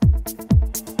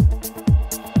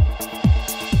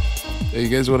Hey, you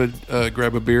guys want to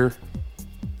grab a beer?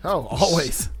 Oh,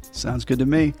 always. Sounds good to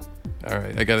me. All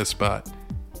right, I got a spot.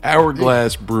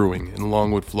 Hourglass Brewing in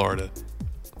Longwood, Florida.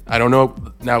 I don't know.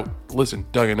 Now, listen,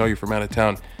 Doug, I know you're from out of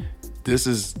town. This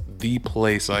is the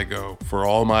place I go for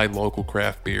all my local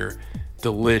craft beer.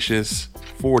 Delicious,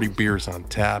 40 beers on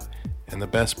tap. And the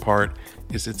best part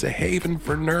is it's a haven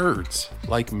for nerds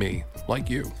like me, like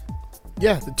you.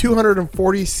 Yeah, the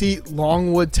 240-seat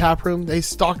Longwood tap room. They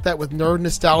stock that with nerd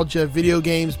nostalgia, video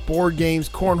games, board games,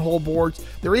 cornhole boards.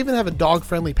 They even have a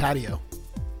dog-friendly patio.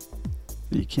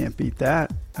 You can't beat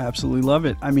that. I absolutely love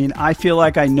it. I mean, I feel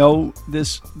like I know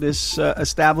this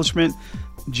establishment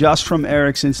just from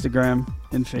Eric's Instagram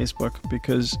and Facebook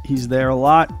because he's there a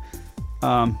lot.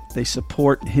 They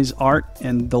support his art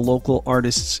and the local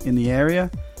artists in the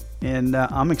area. And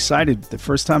I'm excited. The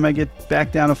first time I get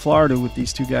back down to Florida with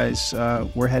these two guys,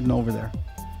 we're heading over there.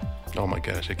 Oh my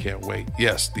gosh, I can't wait.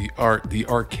 Yes, the art, the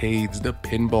arcades, the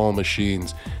pinball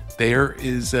machines. There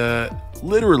is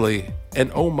literally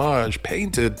an homage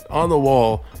painted on the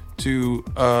wall to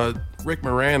Rick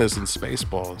Moranis in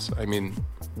Spaceballs. I mean,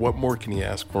 what more can you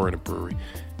ask for in a brewery?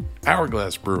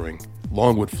 Hourglass Brewing,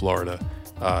 Longwood, Florida.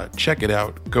 Check it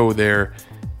out. Go there.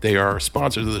 They are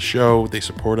sponsors of the show. They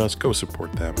support us. Go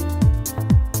support them.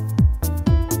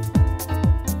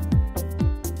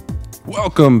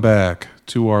 Welcome back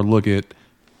to our look at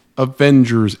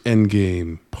Avengers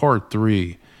Endgame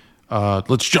Pt3.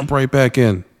 Let's jump right back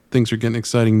in. Things are getting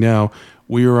exciting now.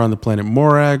 We are on the planet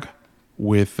Morag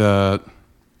with War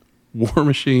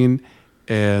Machine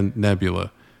and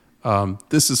Nebula.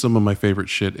 This is some of my favorite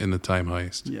shit in the time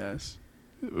heist. Yes.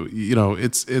 You know,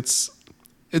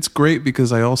 it's great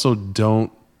because I also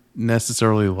don't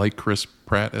necessarily like Chris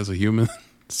Pratt as a human,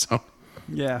 so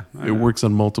Yeah. it works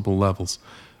on multiple levels.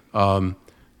 So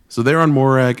they're on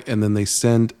Morag, and then they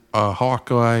send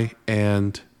Hawkeye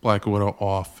and Black Widow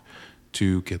off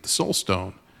to get the Soul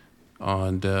Stone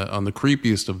on the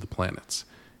creepiest of the planets.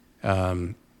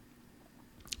 They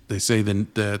say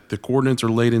that the coordinates are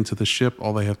laid into the ship.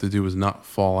 All they have to do is not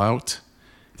fall out.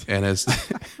 And as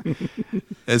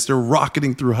they're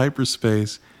rocketing through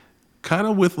hyperspace, kind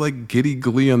of with like giddy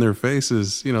glee on their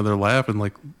faces, you know, they're laughing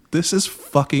like, this is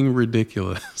fucking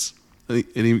ridiculous. And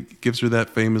he gives her that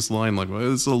famous line like,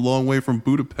 well, it's a long way from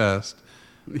Budapest.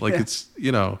 Like, yeah. It's,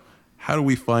 you know, how do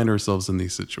we find ourselves in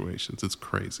these situations? It's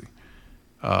crazy.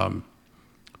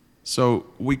 So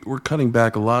we're cutting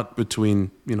back a lot between,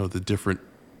 you know, the different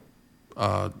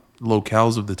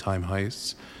locales of the time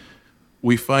heists.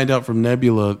 We find out from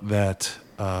Nebula that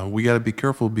we got to be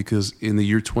careful because in the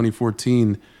year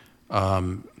 2014,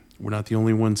 we're not the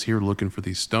only ones here looking for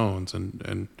these stones.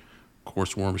 And of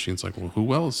course, War Machine's like, well,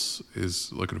 who else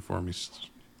is looking for them?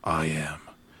 I am.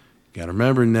 You got to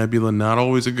remember, Nebula, not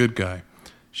always a good guy.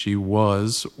 She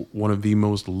was one of the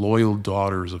most loyal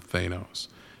daughters of Thanos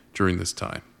during this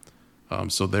time.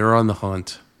 So they're on the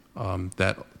hunt.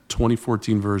 That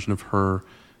 2014 version of her,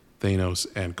 Thanos,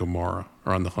 and Gamora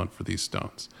are on the hunt for these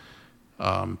stones.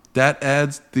 That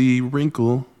adds the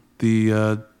wrinkle,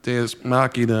 the Deus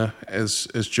Machina, as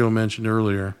Joe mentioned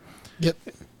earlier. Yep.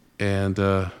 And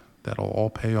that'll all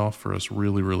pay off for us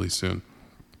really, really soon.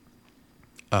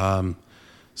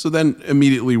 So then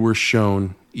immediately we're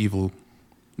shown evil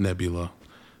Nebula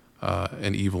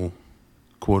and evil,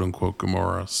 quote-unquote,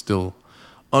 Gamora, still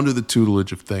under the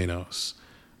tutelage of Thanos,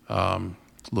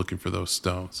 looking for those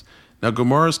stones. Now,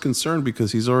 Gamora's concerned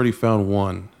because he's already found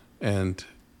one, and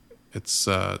it's,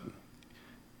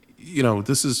 you know,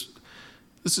 this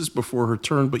is before her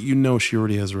turn, but you know she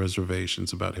already has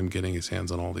reservations about him getting his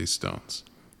hands on all these stones.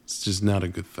 It's just not a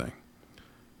good thing.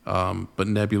 But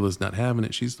Nebula's not having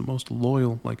it. She's the most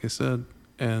loyal, like I said,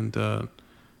 and,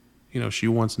 you know, she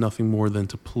wants nothing more than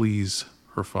to please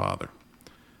her father.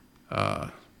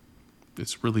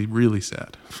 It's really, really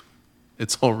sad.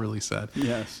 It's all really sad.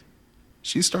 Yes.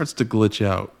 She starts to glitch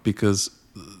out because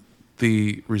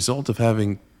the result of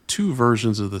having two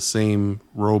versions of the same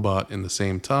robot in the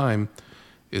same time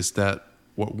is that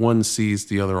what one sees,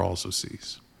 the other also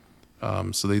sees.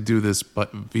 So they do this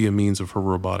but via means of her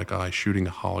robotic eye shooting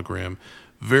a hologram.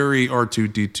 Very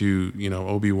R2-D2, you know,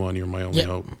 Obi-Wan, you're my only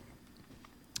hope.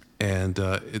 And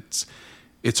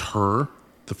it's her,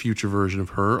 the future version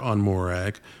of her, on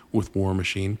Morag with War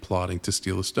Machine plotting to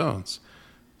steal the stones.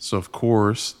 So, of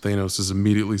course, Thanos is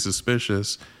immediately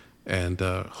suspicious and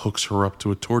hooks her up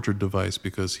to a torture device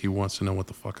because he wants to know what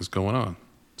the fuck is going on.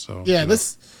 So yeah,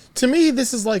 to me,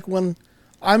 this is like when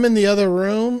I'm in the other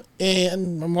room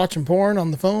and I'm watching porn on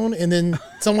the phone, and then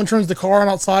someone turns the car on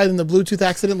outside and the Bluetooth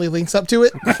accidentally links up to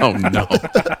it. Oh, no.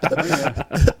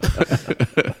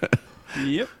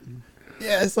 Yep.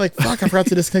 Yeah, Yeah, it's like, fuck, I forgot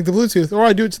to disconnect the Bluetooth. Or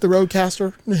I do it to the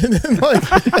Rodecaster. And then, like,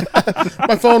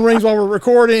 my phone rings while we're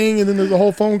recording, and then there's a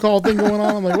whole phone call thing going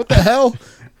on. I'm like, what the hell?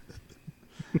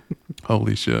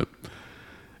 Holy shit.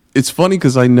 It's funny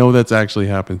because I know that's actually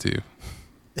happened to you.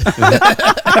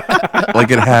 Like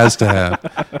it has to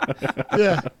have.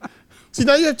 Yeah. See,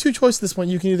 now you have two choices at this point.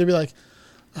 You can either be like,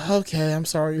 okay, I'm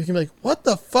sorry. You can be like, what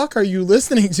the fuck are you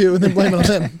listening to? And then blame it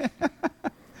on him.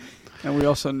 And we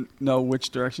also know which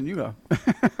direction you go.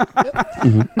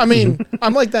 I mean,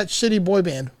 I'm like that shitty boy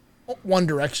band, One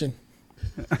Direction.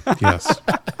 Yes.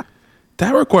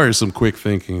 That requires some quick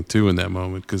thinking, too, in that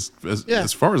moment. Because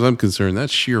as far as I'm concerned,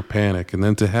 that's sheer panic. And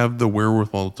then to have the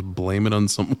wherewithal to blame it on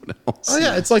someone else. Oh,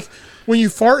 yeah. It's like when you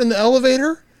fart in the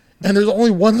elevator and there's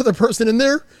only one other person in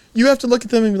there, you have to look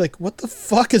at them and be like, what the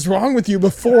fuck is wrong with you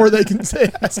before they can say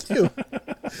that's you?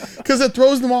 Because it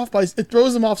throws them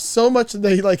off so much that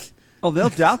they like... Oh, they'll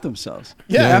doubt themselves.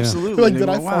 Yeah, absolutely. Like, they did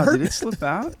go, I wow, fart? did it slip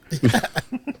out?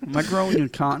 Am I growing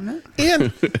incontinent?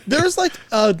 And there's like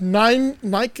I'd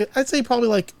say probably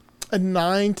like a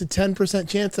 9 to 10%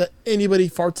 chance that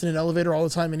anybody farts in an elevator all the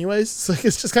time anyways. So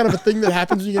it's just kind of a thing that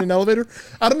happens when you get in an elevator.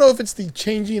 I don't know if it's the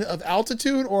changing of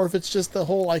altitude or if it's just the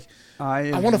whole like,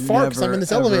 I want to fart because I'm in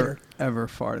this elevator. Ever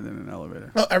farted in an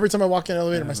elevator? Oh, every time I walk in an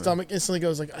elevator, my stomach instantly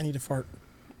goes like, I need to fart.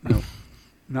 Nope.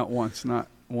 Not once.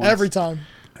 Every time.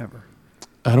 Ever.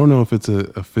 I don't know if it's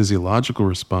a physiological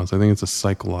response. I think it's a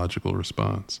psychological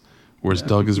response. Whereas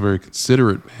Doug is a very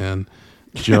considerate man.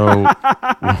 Joe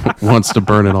wants to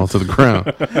burn it all to the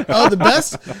ground. Oh,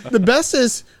 the best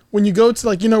is when you go to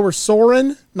like, where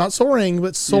Soarin', not Soaring,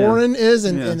 but Soarin' is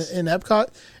in Epcot,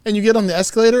 and you get on the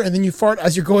escalator and then you fart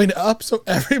as you're going up, so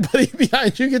everybody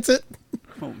behind you gets it.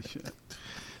 Holy shit.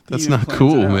 That's not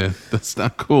cool, man. That's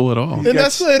not cool at all. An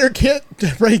escalator can't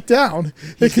break down.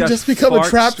 It can just become a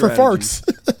trap for farts.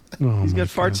 He's got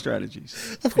fart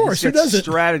strategies. Of course, who doesn't?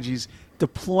 Strategies,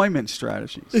 deployment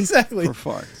strategies. Exactly. For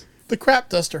farts. The crap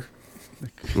duster.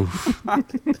 All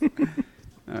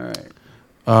right.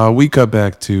 We cut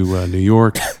back to New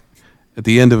York at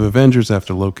the end of Avengers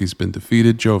after Loki's been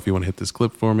defeated. Joe, if you want to hit this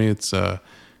clip for me, it's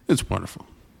wonderful.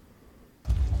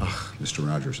 Mr.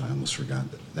 Rogers, I almost forgot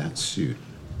that suit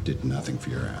did nothing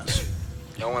for your ass.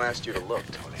 No one asked you to look,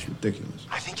 Tony. It's ridiculous.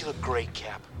 I think you look great,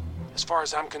 Cap. As far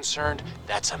as I'm concerned,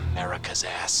 that's America's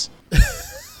ass.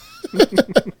 Not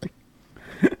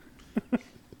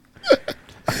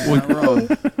wrong.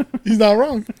 He's not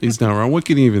wrong. He's not wrong. What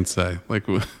can you even say? Like,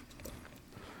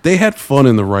 they had fun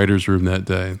in the writers' room that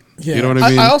day. Yeah. You know what I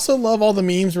mean? I also love all the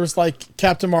memes where it's like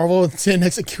Captain Marvel and sitting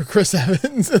next to Chris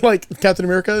Evans and like Captain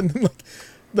America and like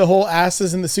the whole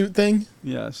asses in the suit thing.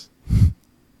 Yes.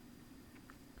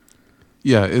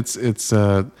 Yeah, it's.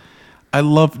 I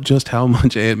love just how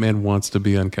much Ant-Man wants to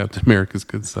be on Captain America's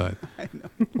good side. I know.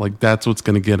 Like that's what's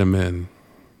going to get him in.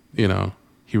 He.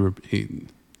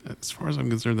 As far as I'm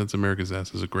concerned, that's America's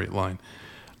ass is a great line.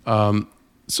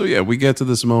 So yeah, we get to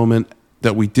this moment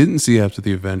that we didn't see after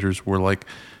the Avengers, where like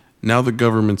now the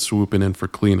government's swooping in for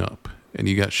cleanup, and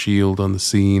you got S.H.I.E.L.D. on the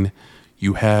scene.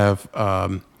 You have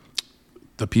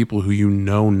the people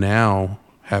who now,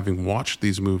 having watched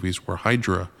these movies, were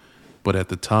Hydra. But at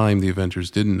the time, the Avengers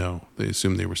didn't know. They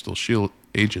assumed they were still S.H.I.E.L.D.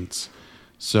 agents.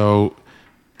 So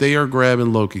they are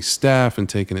grabbing Loki's staff and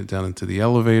taking it down into the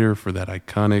elevator for that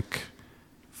iconic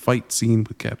fight scene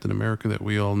with Captain America that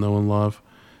we all know and love.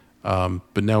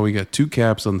 But now we got two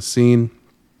Caps on the scene.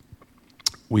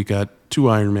 We got two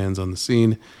Iron Mans on the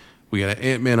scene. We got an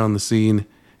Ant-Man on the scene.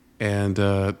 And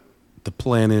the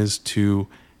plan is to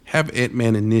have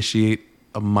Ant-Man initiate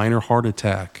a minor heart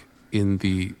attack in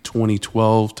the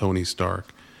 2012 Tony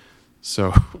Stark.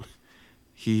 So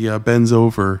he bends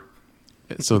over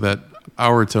so that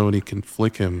our Tony can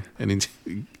flick him, and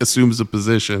he assumes a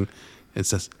position and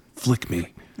says, "Flick me."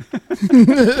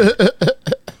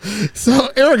 So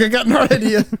Eric, I got no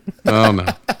idea. Oh no.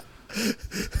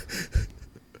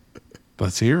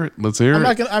 Let's hear it.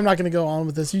 I'm not gonna go on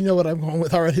with this. You know what I'm going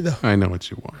with already, though. I know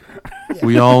what you want. Yeah.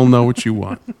 We all know what you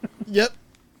want. Yep.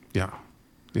 Yeah.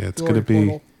 It's Glory going to be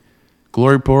portal.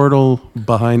 Glory Portal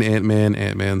behind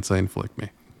Ant-Man saying, "Flick me."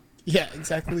 Yeah,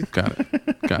 exactly. Got it.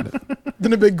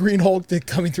 Then a big green Hulk thing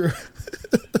coming through.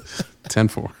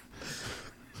 10-4.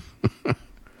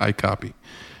 I copy.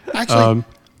 Actually,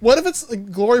 what if it's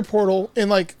like Glory Portal and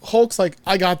like Hulk's like,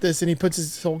 I got this, and he puts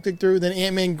his Hulk dick through, then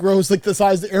Ant-Man grows like the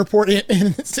size of the airport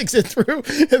and sticks it through,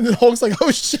 and then Hulk's like,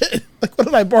 oh shit, like what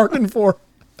did I bargain for?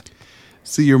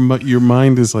 See, your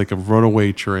mind is like a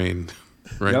runaway train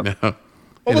right now.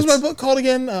 What was my book called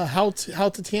again? How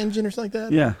to Tangent or something like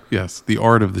that? Yeah. Yes, The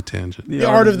Art of the Tangent. The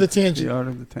Art of the Tangent. The Art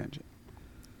of the Tangent.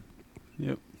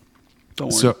 Yep. Don't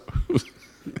worry. So,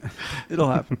 It'll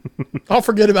happen. I'll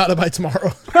forget about it by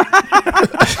tomorrow.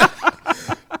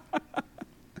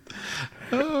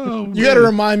 You got to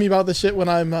remind me about the shit when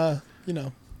I'm,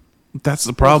 That's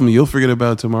the problem. You'll forget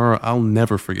about it tomorrow. I'll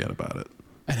never forget about it.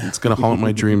 It's going to haunt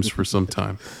my dreams for some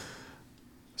time.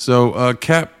 So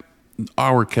Cap,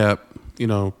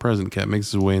 present Cap,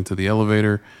 makes his way into the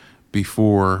elevator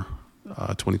before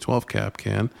 2012 Cap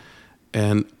can.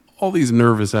 And all these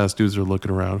nervous ass dudes are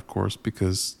looking around, of course,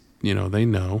 because, they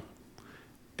know.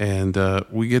 And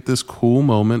we get this cool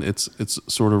moment. It's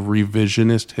sort of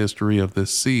revisionist history of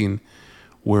this scene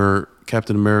where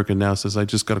Captain America now says, I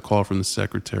just got a call from the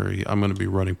secretary. I'm going to be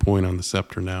running point on the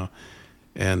scepter now.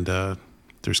 And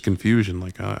there's confusion.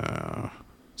 Like,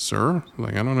 sir?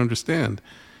 Like, I don't understand.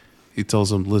 He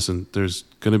tells him, listen, there's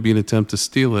going to be an attempt to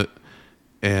steal it.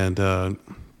 And, they're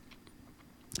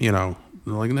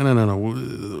like,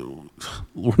 no.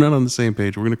 We're not on the same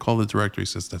page. We're going to call the director. He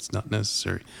says, that's not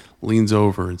necessary. Leans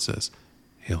over and says,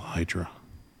 Hail Hydra.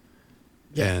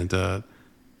 Yeah. And,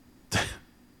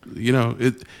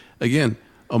 it again,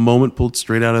 a moment pulled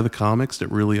straight out of the comics that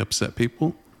really upset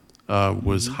people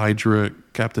was Hydra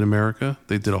Captain America.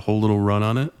 They did a whole little run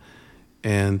on it.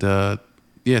 And, to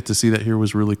see that here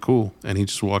was really cool. And he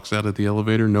just walks out of the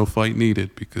elevator, no fight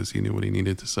needed, because he knew what he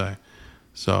needed to say.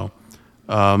 So,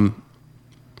 in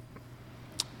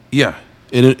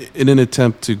an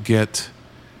attempt to get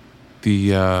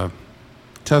the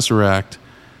Tesseract,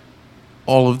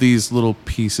 all of these little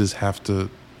pieces have to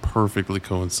perfectly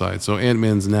coincide. So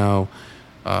Ant-Man's now,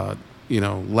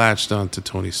 latched onto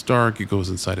Tony Stark. He goes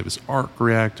inside of his arc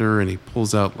reactor and he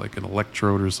pulls out like an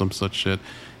electrode or some such shit,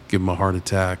 give him a heart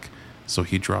attack. So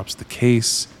he drops the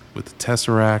case with the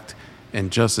Tesseract,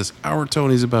 and just as our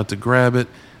Tony's about to grab it,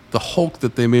 the Hulk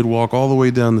that they made walk all the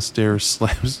way down the stairs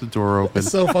slams the door open.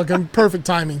 It's so fucking perfect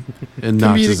timing. And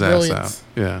knocks his ass out.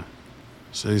 Yeah.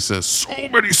 So he says, so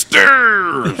many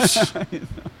stairs!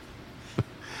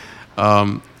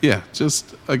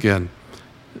 Just, again,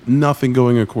 nothing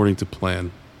going according to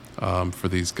plan for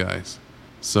these guys.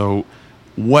 So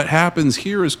what happens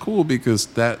here is cool because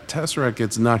that Tesseract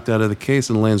gets knocked out of the case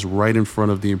and lands right in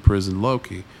front of the imprisoned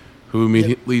Loki, who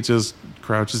immediately just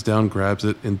crouches down, grabs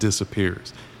it, and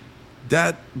disappears.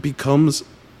 That becomes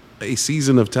a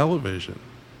season of television.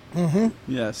 Mm-hmm.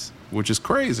 Yes. Which is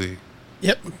crazy.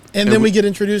 Yep. And then we get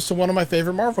introduced to one of my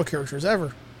favorite Marvel characters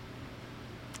ever.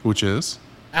 Which is?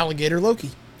 Alligator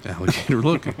Loki. Alligator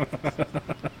Loki.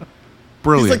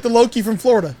 Brilliant. He's like the Loki from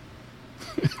Florida.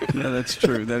 Yeah, that's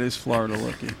true. That is Florida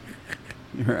Loki.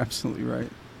 You're absolutely right.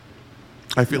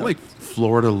 I feel like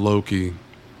Florida Loki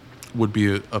would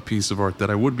be a piece of art that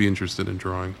I would be interested in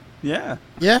drawing. Yeah.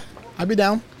 Yeah, I'd be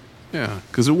down. Yeah,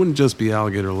 because it wouldn't just be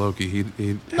Alligator Loki.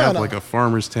 He'd have like a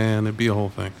farmer's tan. It'd be a whole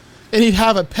thing. And he'd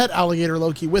have a pet alligator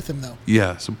Loki with him, though.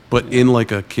 Yes, but in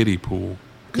like a kiddie pool.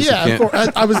 Yeah, of course.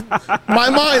 I was. My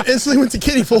mind instantly went to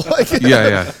kiddie pool. Like,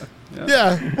 yeah.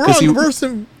 We're on the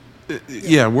version.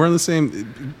 Yeah, we're on the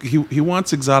same. He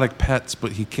wants exotic pets,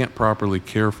 but he can't properly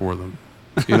care for them.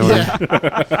 You know what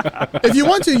I mean? If you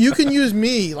want to, you can use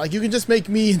me. Like, you can just make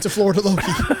me into Florida Loki.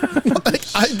 Like,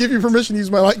 I give you permission to use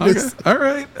my likeness. Okay. All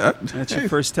right. That's your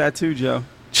first tattoo, Joe.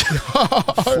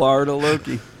 Florida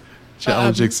Loki.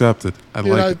 Challenge accepted. I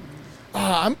like it.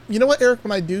 You know what, Eric?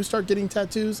 When I do start getting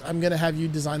tattoos, I'm going to have you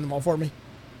design them all for me.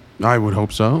 I would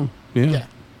hope so. Yeah.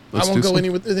 I won't go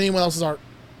with anyone else's art.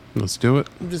 Let's do it.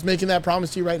 I'm just making that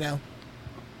promise to you right now.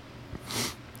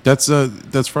 That's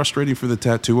frustrating for the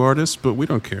tattoo artists, but we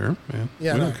don't care, man.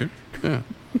 Yeah, we don't care.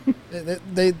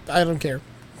 Yeah. I don't care.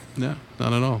 No,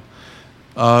 not at all.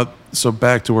 So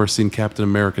back to our scene. Captain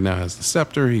America now has the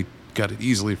scepter. He got it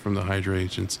easily from the Hydra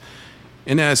agents.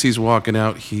 And as he's walking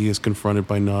out, he is confronted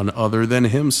by none other than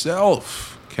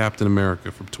himself, Captain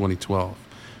America from 2012,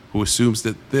 who assumes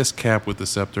that this Cap with the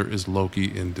scepter is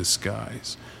Loki in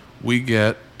disguise. We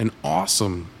get an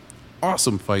awesome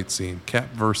fight scene.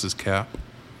 Cap versus Cap.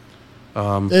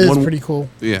 It is pretty cool.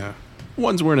 Yeah.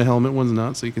 One's wearing a helmet, one's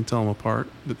not, so you can tell them apart.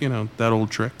 But, that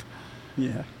old trick.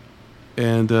 Yeah.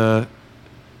 And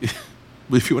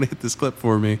if you want to hit this clip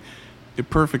for me,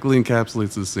 it perfectly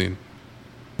encapsulates the scene.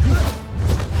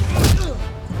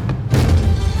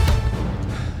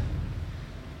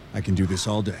 I can do this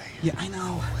all day. Yeah, I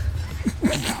know.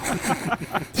 I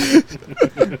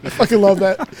fucking love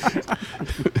that.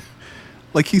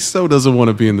 Like, he so doesn't want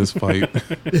to be in this fight.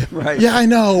 Right. Yeah, I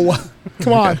know.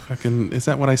 Come on. Is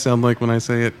that what I sound like when I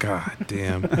say it? God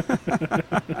damn.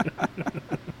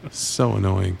 So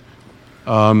annoying.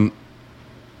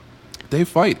 They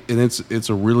fight, and it's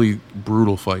a really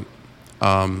brutal fight.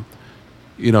 Honestly,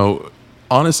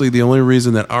 the only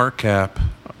reason that our Cap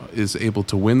is able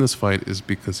to win this fight is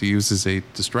because he uses a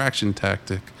distraction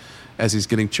tactic as he's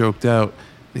getting choked out.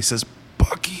 And he says,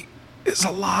 "Bucky is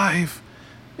alive,"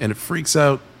 and it freaks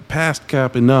out past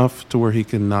Cap enough to where he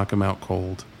can knock him out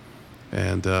cold,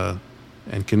 and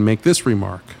can make this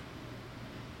remark.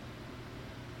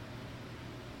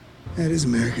 That is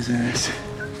America's ass.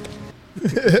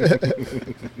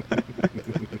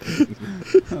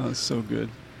 Oh, so good.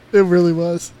 It really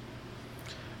was.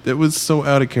 That was so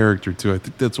out of character too. I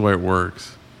think that's why it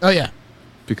works. Oh yeah.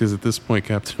 Because at this point,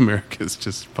 Captain America's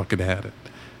just fucking had it.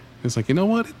 It's like, you know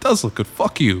what? It does look good.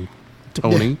 Fuck you,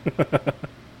 Tony.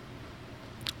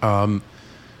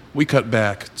 We cut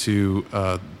back to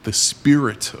the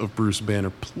spirit of Bruce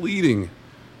Banner pleading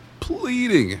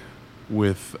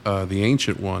with the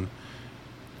Ancient One.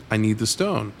 I need the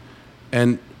stone.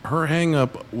 And her hang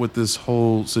up with this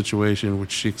whole situation,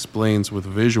 which she explains with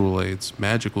visual aids,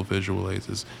 magical visual aids,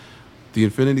 is the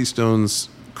Infinity Stones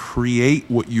create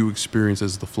what you experience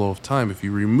as the flow of time. If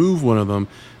you remove one of them,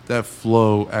 that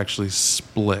flow actually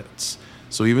splits.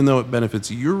 So even though it benefits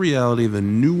your reality, the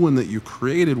new one that you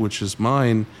created, which is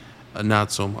mine,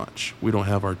 not so much. We don't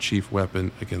have our chief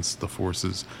weapon against the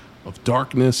forces of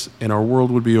darkness, and our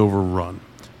world would be overrun.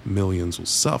 Millions will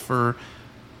suffer,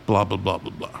 blah, blah, blah,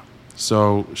 blah, blah.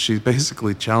 So she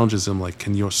basically challenges him, like,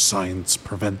 can your science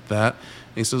prevent that?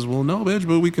 And he says, well, no, bitch,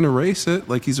 but we can erase it.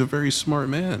 Like, he's a very smart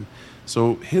man.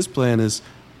 So his plan is,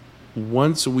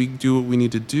 once we do what we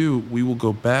need to do, we will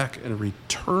go back and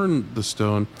return the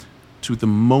stone to the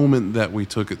moment that we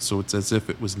took it. So it's as if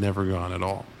it was never gone at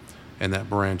all. And that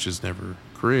branch is never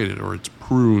created, or it's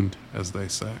pruned, as they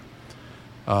say.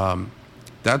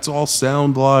 That's all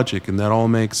sound logic, and that all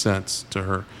makes sense to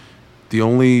her. The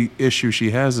only issue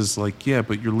she has is like, yeah,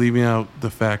 but you're leaving out the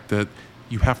fact that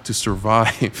you have to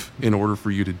survive in order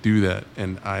for you to do that.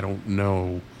 And I don't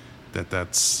know that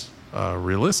that's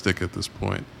realistic at this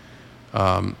point.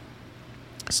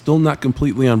 Still not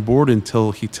completely on board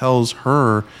until he tells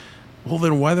her, well,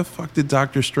 then why the fuck did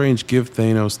Doctor Strange give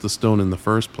Thanos the stone in the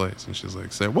first place? And she's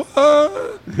like, say, what?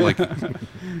 Like,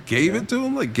 gave it to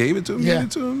him? Like, gave it to him? Yeah. Gave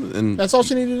it to him? And That's all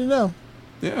she needed to know.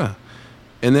 yeah.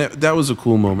 And that was a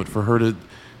cool moment for her to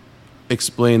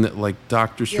explain that, like,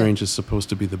 Doctor Strange is supposed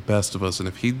to be the best of us. And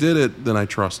if he did it, then I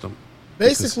trust him.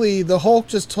 Basically, the Hulk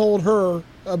just told her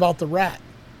about the rat.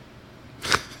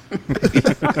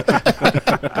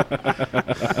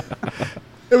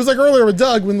 It was like earlier with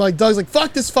Doug, when like Doug's like,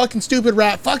 fuck this fucking stupid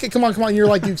rat, fuck it, come on. And you're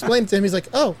like, you explain it to him, he's like,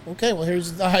 oh, okay, well,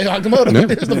 here's Agamotto. Yeah.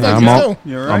 Here's the Yeah, fucking stone.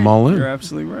 You're right. I'm all in. You're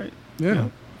absolutely right. Yeah.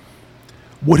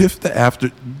 What if the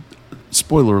after...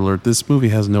 Spoiler alert, this movie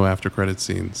has no after credit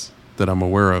scenes that I'm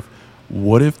aware of.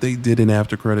 What if they did an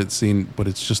after credit scene, but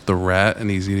it's just the rat and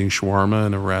he's eating shawarma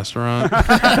in a restaurant?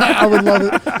 I would love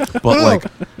it. But No. like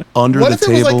under What the if it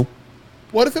was table. like-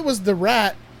 What if it was the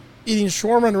rat eating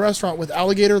shawarma in a restaurant with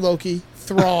Alligator Loki,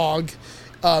 Throg,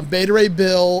 Beta Ray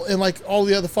Bill, and like all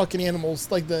the other fucking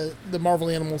animals, like the Marvel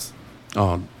animals?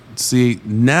 Oh, see,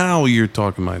 now you're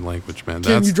talking my language, man.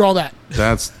 Can you draw that?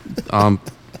 That's I'm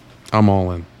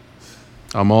all in.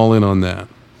 I'm all in on that.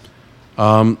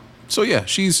 So yeah,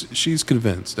 she's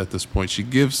convinced at this point. She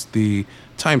gives the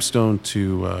time stone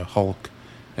to Hulk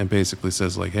and basically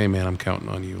says like, "Hey man, I'm counting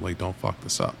on you. Like, don't fuck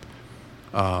this up."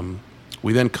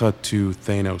 We then cut to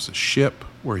Thanos' ship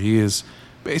where he is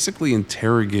basically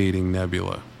interrogating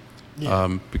Nebula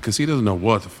because he doesn't know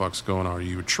what the fuck's going on. Are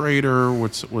you a traitor?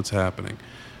 What's happening?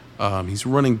 He's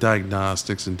running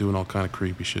diagnostics and doing all kind of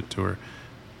creepy shit to her.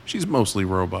 She's mostly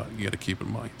robot. You got to keep in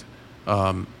mind.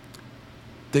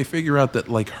 They figure out that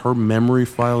like her memory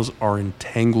files are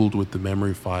entangled with the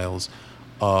memory files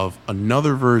of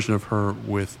another version of her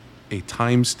with a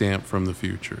timestamp from the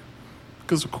future.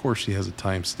 Because of course she has a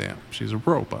timestamp. She's a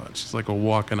robot. She's like a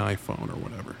walking iPhone or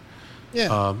whatever.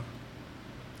 Yeah.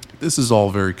 This is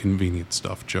all very convenient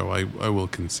stuff, Joe. I will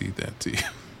concede that to you.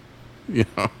 You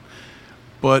know,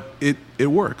 but it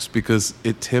works because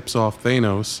it tips off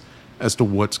Thanos as to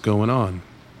what's going on.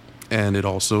 And it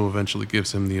also eventually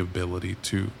gives him the ability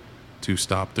to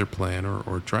stop their plan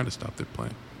or try to stop their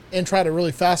plan. And try to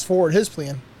really fast forward his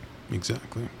plan.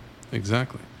 Exactly.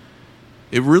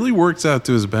 It really works out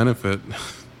to his benefit,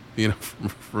 you know,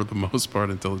 for the most part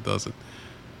until it doesn't.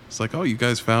 It's like, oh, you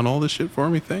guys found all this shit for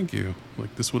me? Thank you.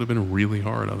 Like, this would have been really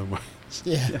hard otherwise.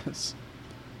 Yeah. Yes.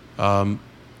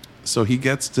 So he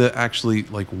gets to actually,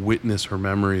 like, witness her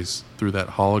memories through that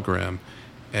hologram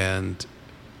and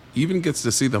even gets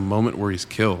to see the moment where he's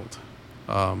killed.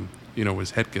 You know,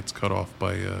 his head gets cut off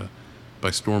by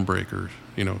Stormbreaker,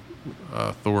 you know,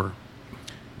 Thor.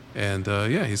 And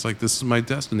yeah, he's like, this is my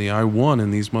destiny. I won,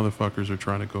 and these motherfuckers are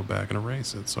trying to go back and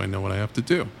erase it. So I know what I have to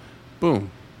do.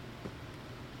 Boom.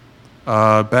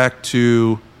 Back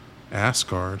to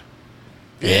Asgard.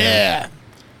 Yeah.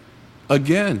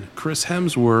 Again, Chris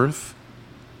Hemsworth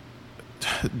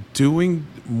doing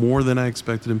more than I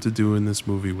expected him to do in this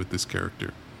movie with this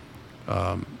character,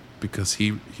 because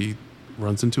he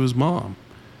runs into his mom,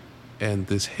 and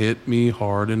this hit me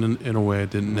hard in a way I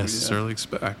didn't necessarily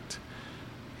expect.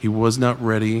 He was not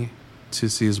ready to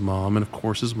see his mom, and of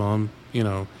course his mom,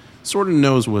 sort of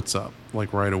knows what's up,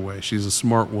 like right away. She's a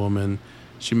smart woman.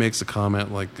 She makes a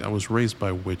comment like, "I was raised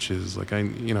by witches. Like I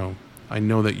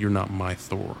know that you're not my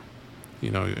Thor.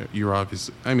 You're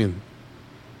obviously. I mean,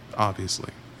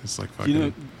 obviously, it's like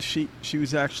fucking." She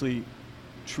was actually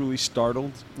truly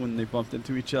startled when they bumped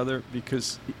into each other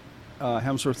because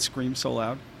Hemsworth screamed so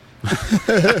loud.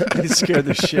 It scared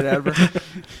the shit out of her.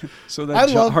 So that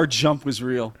her jump was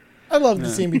real. I love the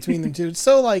scene between them two. It's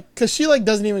so because she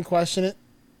doesn't even question it.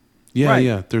 Yeah, Right.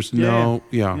 yeah. There's yeah.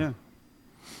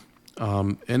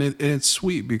 And it's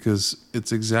sweet because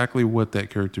it's exactly what that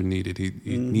character needed. He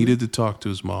needed to talk to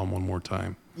his mom one more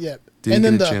time. Yep.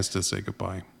 Didn't get a chance to say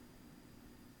goodbye.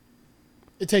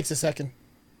 It takes a second.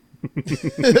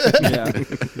 Yeah.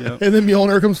 And then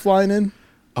Mjolnir comes flying in.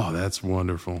 Oh, that's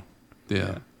wonderful.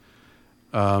 Yeah.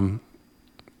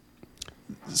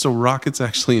 So Rocket's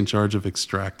actually in charge of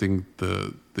extracting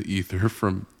the ether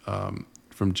from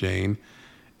Jane,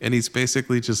 and he's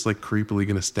basically just like creepily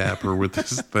gonna stab her with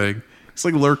this thing. It's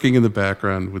like lurking in the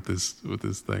background with this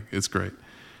thing. It's great.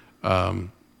 The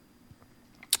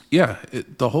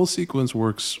whole sequence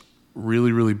works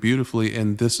really, really beautifully,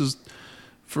 and this is,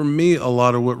 for me, a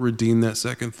lot of what redeemed that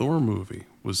second Thor movie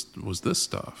was this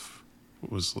stuff.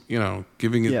 Was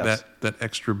giving it that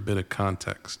extra bit of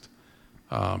context.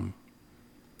 I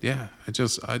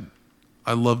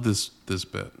love this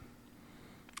bit.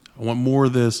 I want more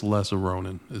of this, less of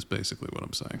Ronan, is basically what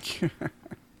I'm saying.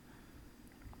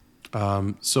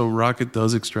 So Rocket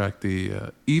does extract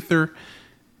the ether,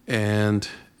 and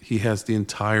he has the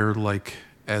entire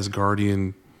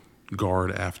Asgardian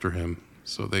guard after him.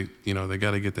 So they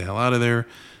got to get the hell out of there.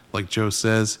 Like Joe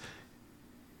says,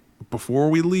 before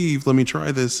we leave, let me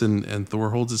try this. And Thor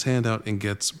holds his hand out and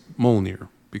gets Mjolnir,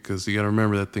 because you got to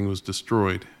remember that thing was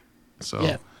destroyed.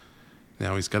 So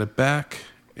now he's got it back,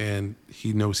 and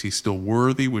he knows he's still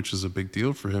worthy, which is a big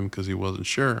deal for him because he wasn't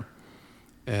sure.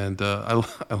 And I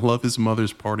love his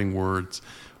mother's parting words.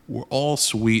 We're all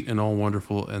sweet and all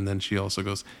wonderful. And then she also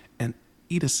goes, and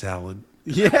eat a salad.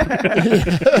 Yeah.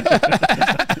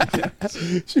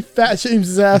 She fat shames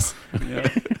his ass. Yeah.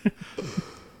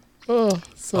 Oh,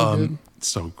 so good.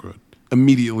 So good.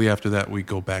 Immediately after that, we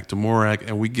go back to Morag,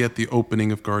 and we get the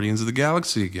opening of Guardians of the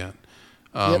Galaxy again.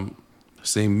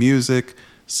 Same music,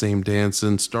 same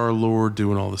dancing, Star-Lord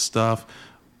doing all the stuff,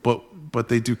 but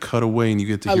they do cut away, and you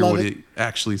get to hear what it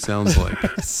actually sounds like.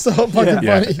 So fucking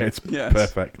funny. It's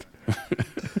perfect.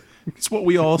 It's what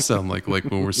we all sound like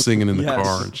when we're singing in the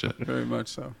car and shit. Very much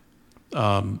so.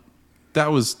 That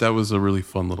was a really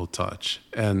fun little touch.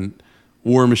 And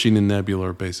War Machine and Nebula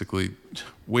are basically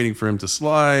waiting for him to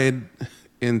slide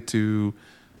into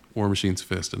War Machine's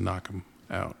fist and knock him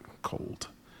out cold.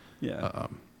 Yeah.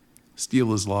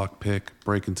 Steal his lockpick,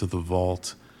 break into the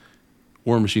vault.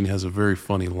 War Machine has a very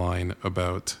funny line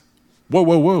about, whoa,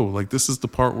 whoa, whoa, like this is the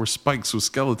part where spikes with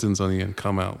skeletons on the end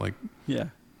come out. Like,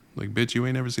 bitch, you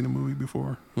ain't never seen a movie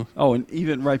before? Oh, and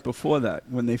even right before that,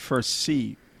 when they first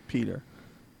see Peter,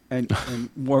 and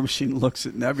War Machine looks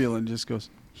at Nebula and just goes,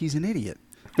 he's an idiot.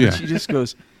 And she just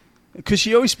goes, because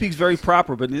she always speaks very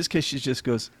proper, but in this case she just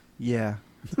goes, yeah.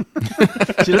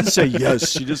 She doesn't say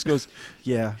yes. She just goes,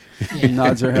 yeah, and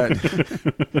nods her head.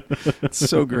 It's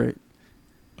so great.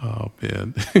 Oh,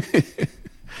 man.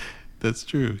 That's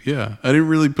true. Yeah. I didn't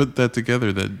really put that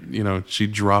together that, she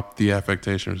dropped the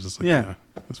affectation. It was just like,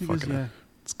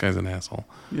 this guy's an asshole.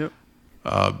 Yep.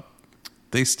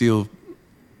 They steal,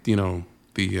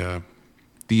 the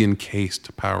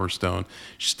encased Power Stone.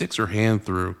 She sticks her hand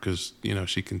through because,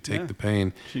 she can take the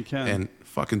pain. She can. And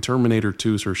fucking Terminator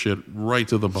 2's her shit right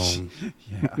to the bone.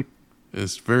 Yeah.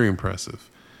 It's very impressive.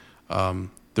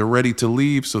 They're ready to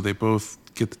leave, so they both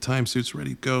get the time suits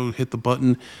ready to go, hit the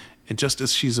button, and just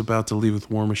as she's about to leave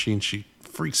with War Machine, she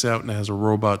freaks out and has a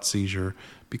robot seizure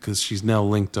because she's now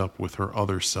linked up with her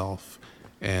other self,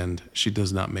 and she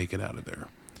does not make it out of there.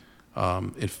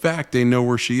 In fact, they know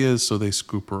where she is, so they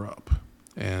scoop her up,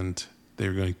 and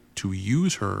they're going to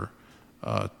use her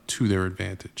to their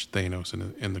advantage, Thanos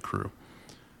and the crew.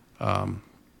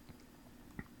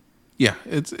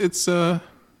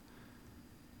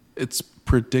 It's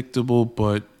predictable,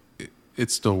 but it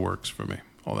still works for me.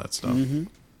 All that stuff. Mm-hmm.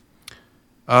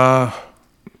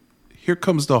 Here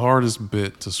comes the hardest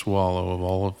bit to swallow of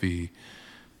all of the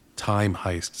time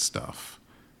heist stuff.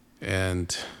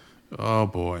 And oh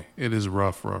boy, it is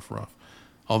rough.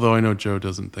 Although I know Joe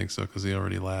doesn't think so because he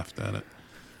already laughed at it.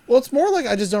 Well, it's more like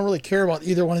I just don't really care about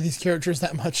either one of these characters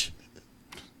that much.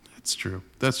 That's true.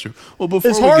 Well,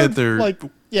 before It's we hard, get there,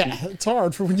 it's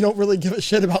hard for when you don't really give a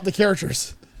shit about the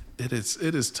characters. it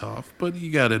is tough. But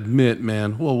you got to admit,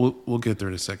 man. Well, we'll get there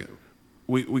in a second.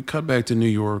 We cut back to New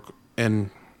York,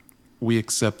 and we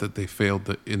accept that they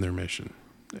failed in their mission,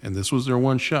 and this was their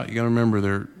one shot. You got to remember,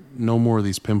 there are no more of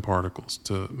these Pym particles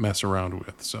to mess around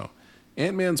with. So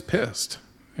Ant-Man's pissed.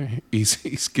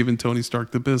 He's giving Tony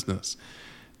Stark the business.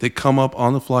 They come up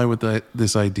on the fly with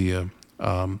this idea.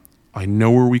 I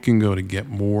know where we can go to get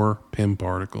more Pym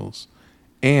particles,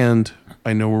 and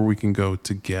I know where we can go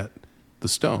to get the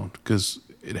stone, because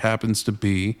it happens to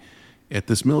be at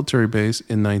this military base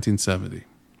in 1970.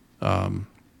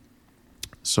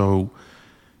 So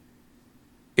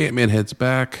Ant-Man heads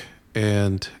back,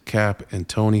 and Cap and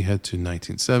Tony head to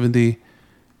 1970,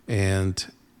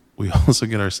 and we also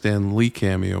get our Stan Lee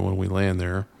cameo when we land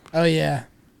there. Oh, yeah.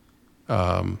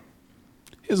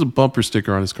 He has a bumper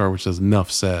sticker on his car which says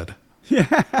 "Nuff said,"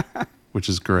 which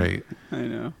is great. I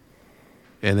know.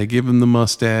 And they give him the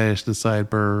mustache, the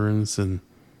sideburns, and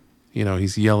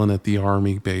he's yelling at the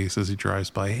army base as he drives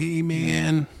by. Hey,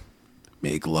 man,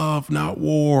 make love, not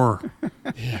war.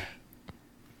 Yeah.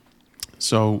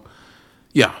 So,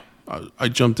 yeah, I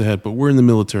jumped ahead, but we're in the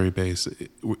military base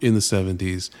in the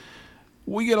 70s.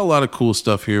 We get a lot of cool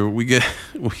stuff here. We get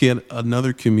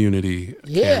another Community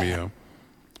cameo,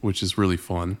 which is really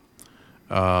fun.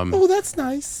 Oh, that's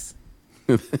nice.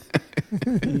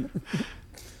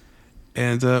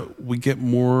 And we get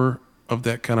more of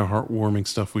that kind of heartwarming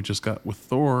stuff we just got with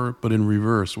Thor, but in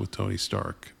reverse with Tony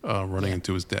Stark running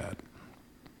into his dad.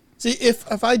 See,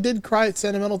 if I did cry at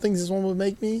sentimental things, this one would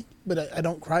make me, but I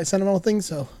don't cry at sentimental things,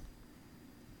 so.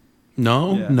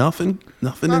 No, nothing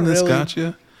Not in this really. got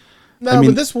you. No,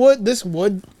 but this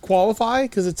would qualify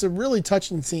because it's a really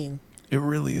touching scene. It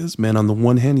really is, man. On the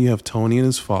one hand, you have Tony and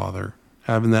his father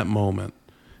having that moment,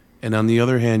 and on the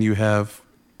other hand, you have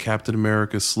Captain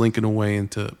America slinking away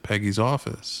into Peggy's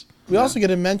office. We also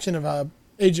get a mention of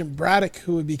Agent Braddock,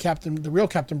 who would be the real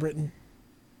Captain Britain.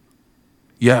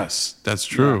 Yes, that's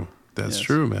true. Yeah. That's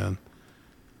true, man.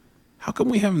 How come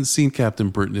we haven't seen Captain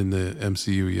Britain in the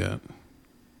MCU yet?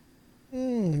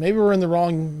 Maybe we're in the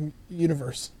wrong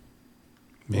universe.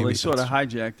 Well, they sort of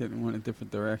that's- hijacked it and went a different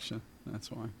direction.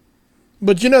 That's why.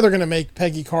 But they're going to make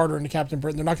Peggy Carter into Captain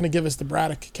Britain. They're not going to give us the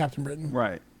Braddock Captain Britain.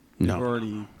 Right.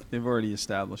 No. They've already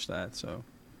established that. So.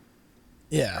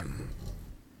 Yeah.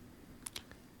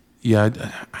 Yeah,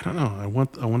 I don't know. I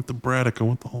want the Braddock. I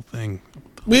want the whole thing.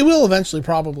 We will eventually,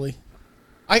 probably.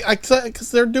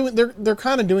 Because they're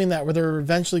kind of doing that where they're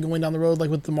eventually going down the road, like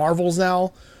with the Marvels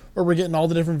now, where we're getting all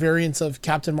the different variants of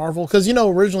Captain Marvel. Because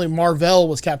originally Marvel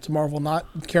was Captain Marvel, not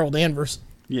Carol Danvers.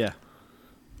 Yeah.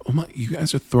 Oh my! You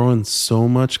guys are throwing so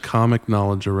much comic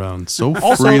knowledge around so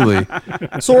Also- freely.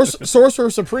 Sorcerer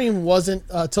Supreme wasn't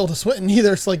Tilda Swinton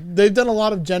either. It's like they've done a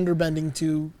lot of gender bending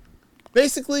to.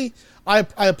 Basically, I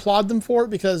applaud them for it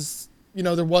because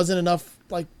there wasn't enough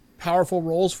like powerful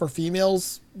roles for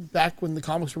females back when the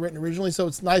comics were written originally. So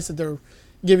it's nice that they're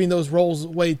giving those roles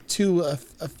away to a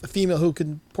female who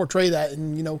can portray that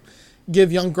and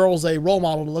give young girls a role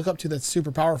model to look up to that's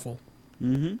super powerful.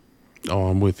 Mm-hmm. Oh,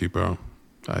 I'm with you, bro.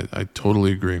 I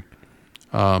totally agree.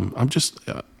 I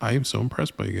am so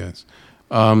impressed by you guys.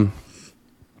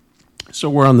 So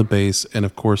we're on the base, and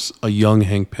of course, a young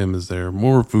Hank Pym is there.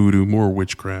 More voodoo, more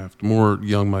witchcraft, more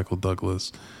young Michael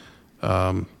Douglas.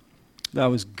 That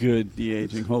was good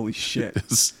de-aging. Holy shit.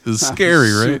 It's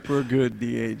scary, right? Super good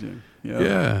de-aging. Yep.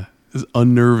 Yeah. It's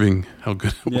unnerving how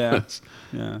good it was.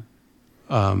 Yeah.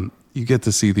 You get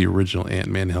to see the original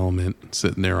Ant-Man helmet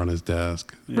sitting there on his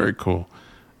desk. Very cool.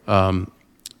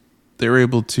 They're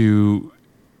able to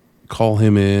call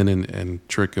him in and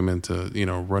trick him into,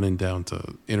 running down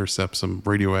to intercept some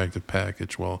radioactive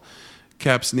package. Well,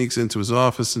 Cap sneaks into his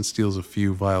office and steals a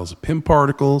few vials of Pym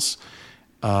particles.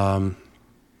 It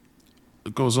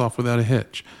goes off without a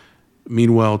hitch.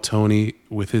 Meanwhile, Tony,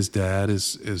 with his dad,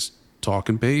 is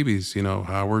talking babies.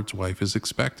 Howard's wife is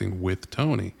expecting with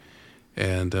Tony.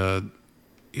 And,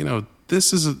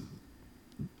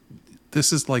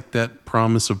 this is like that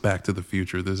promise of Back to the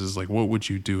Future. This is like, what would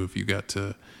you do if you got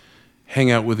to hang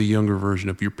out with a younger version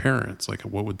of your parents? Like,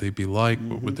 what would they be like? Mm-hmm.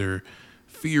 What would their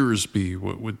fears be?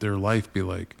 What would their life be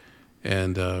like?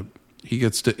 And he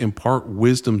gets to impart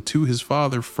wisdom to his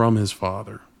father from his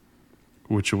father,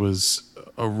 which was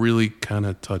a really kind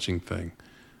of touching thing.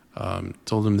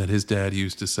 Told him that his dad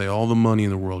used to say, all the money in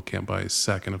the world can't buy a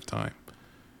second of time.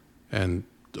 And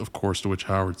of course, to which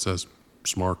Howard says,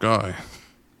 "Smart guy."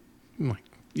 I'm like,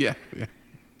 yeah,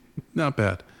 not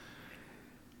bad.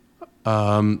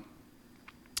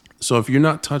 So if you're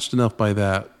not touched enough by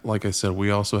that, like I said, we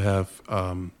also have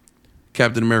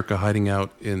Captain America hiding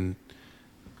out in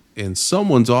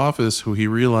someone's office who he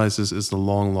realizes is the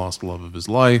long lost love of his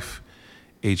life,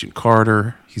 Agent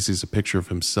Carter. He sees a picture of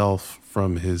himself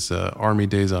from his army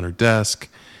days on her desk,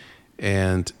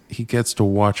 and he gets to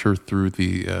watch her through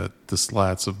the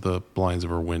slats of the blinds of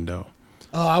her window.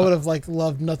 Oh, I would have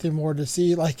loved nothing more to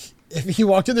see if he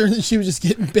walked in there and she was just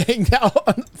getting banged out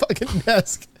on the fucking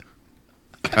desk.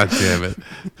 God damn it!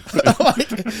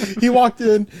 He walked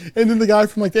in, and then the guy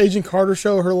from the Agent Carter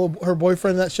show, her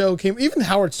boyfriend in that show came. Even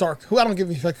Howard Stark, who I don't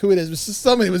give a fuck who it is, but just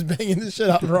somebody was banging this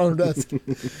shit out on her desk,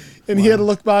 and he had to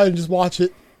look by and just watch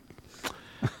it.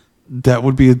 That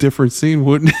would be a different scene,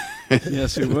 wouldn't it?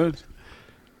 Yes, it would.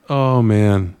 Oh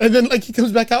man! And then he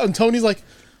comes back out, and Tony's like,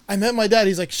 "I met my dad."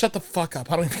 He's like, "Shut the fuck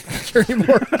up! I don't even care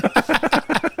anymore."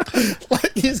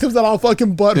 He just comes out all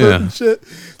fucking butthurt and shit.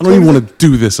 I don't even want to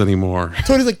do this anymore.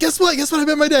 Tony's like, "Guess what? Guess what? I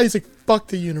met my dad." He's like, "Fuck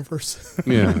the universe."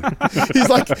 Yeah. He's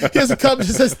like, he has a cup that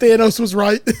says Thanos was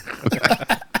right.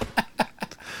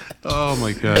 Oh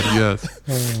my god! Yes.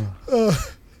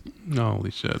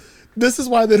 Holy shit! This is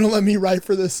why they don't let me write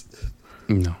for this.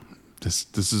 No, this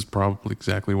is probably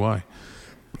exactly why.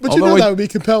 But that would be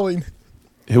compelling.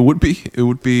 It would be. It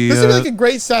would be. This would be a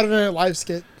great Saturday Night Live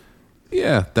skit.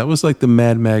 Yeah, that was like the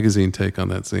Mad Magazine take on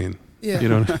that scene. Yeah. You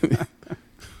know what I mean?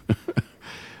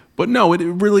 But no, it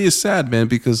really is sad, man,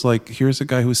 because here's a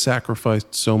guy who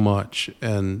sacrificed so much,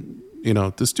 and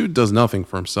this dude does nothing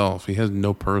for himself. He has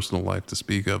no personal life to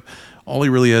speak of. All he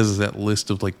really has is that list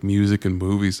of music and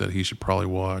movies that he should probably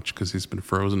watch because he's been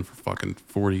frozen for fucking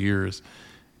 40 years.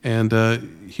 And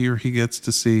here he gets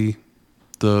to see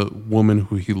the woman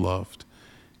who he loved.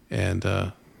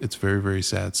 And it's very, very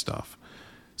sad stuff.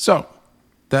 So,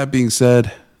 that being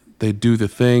said, they do the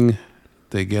thing.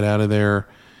 They get out of there.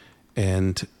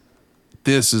 And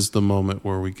this is the moment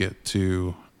where we get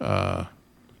to, of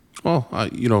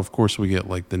course we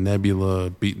get the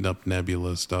Nebula, beaten up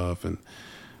Nebula stuff. And,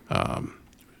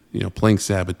 playing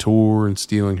Saboteur and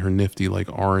stealing her nifty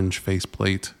orange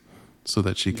faceplate so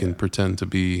that she can pretend to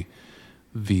be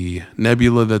the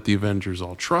Nebula that the Avengers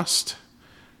all trust.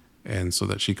 And so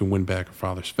that she can win back her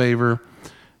father's favor.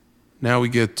 Now we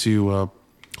get to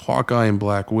Hawkeye and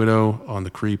Black Widow on the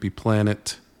creepy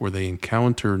planet where they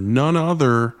encounter none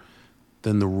other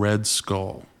than the Red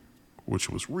Skull, which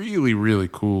was really, really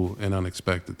cool and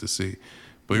unexpected to see.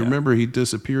 But remember, he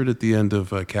disappeared at the end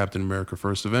of Captain America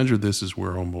First Avenger. This is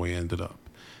where Homeboy ended up.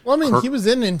 Well, I mean, he was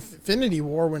in Infinity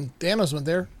War when Thanos went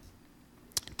there.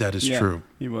 That is true.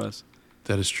 He was.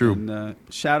 That is true. And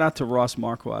shout out to Ross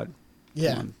Marquardt.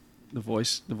 Yeah. The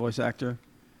voice actor.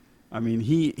 I mean,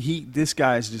 this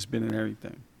guy's just been in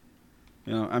everything.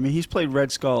 I mean, he's played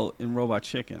Red Skull in Robot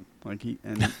Chicken.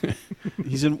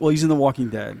 He's in The Walking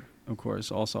Dead, of course,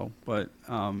 also. But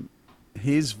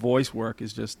his voice work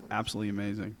is just absolutely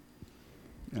amazing.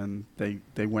 And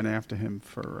they went after him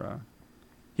for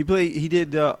he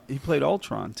played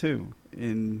Ultron too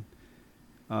in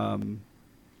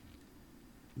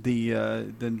the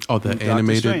animated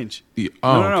Doctor Strange.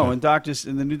 No, in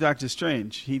the new Doctor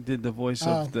Strange, he did the voice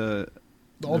of the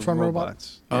Ultron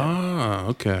robots. robot. Ah,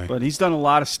 okay. But he's done a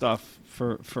lot of stuff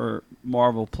for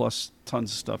Marvel, plus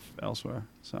tons of stuff elsewhere.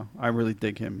 So I really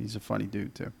dig him. He's a funny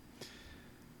dude too.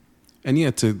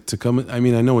 And to come, I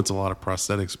mean, I know it's a lot of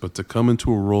prosthetics, but to come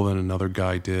into a role that another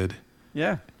guy did,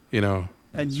 yeah,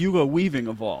 and Hugo Weaving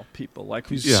of all people,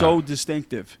 who's so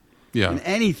distinctive. Yeah. In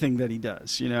anything that he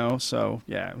does, So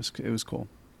yeah, it was cool.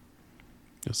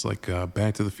 It's like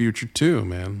Back to the Future 2,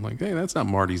 man. Hey, that's not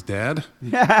Marty's dad.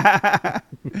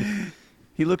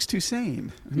 He looks too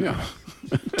sane. Yeah.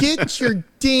 Get your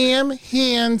damn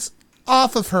hands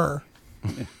off of her.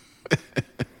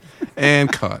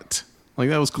 And cut.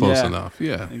 That was close enough.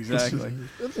 Yeah. Exactly.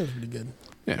 That was pretty good.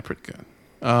 Yeah, pretty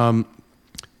good.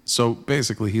 So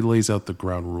basically, he lays out the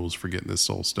ground rules for getting this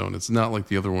soul stone. It's not like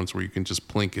the other ones where you can just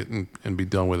plink it and be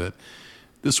done with it.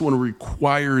 This one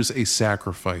requires a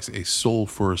sacrifice, a soul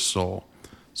for a soul.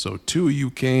 So 2 of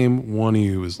you came, 1 of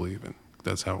you is leaving.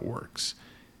 That's how it works.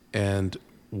 And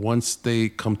once they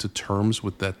come to terms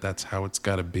with that's how it's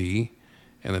got to be,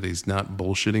 and that he's not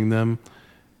bullshitting them,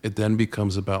 it then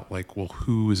becomes about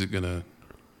who's it gonna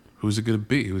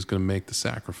be? Who's gonna make the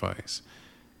sacrifice?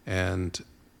 And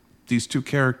these two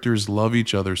characters love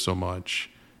each other so much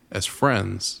as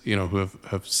friends, who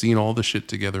have seen all the shit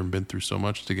together and been through so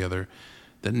much together,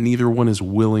 that neither one is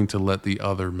willing to let the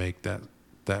other make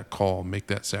that call, make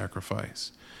that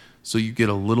sacrifice. So you get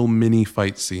a little mini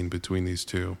fight scene between these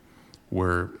two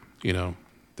where,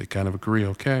 they kind of agree,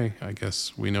 okay, I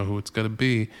guess we know who it's going to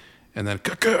be. And then,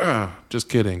 just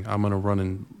kidding, I'm going to run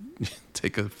and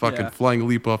take a fucking flying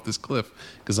leap off this cliff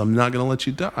because I'm not going to let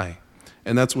you die.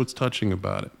 And that's what's touching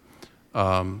about it.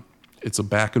 It's a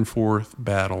back and forth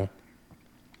battle,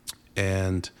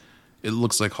 and it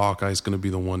looks like Hawkeye's going to be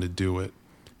the one to do it.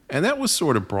 And that was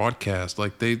sort of broadcast.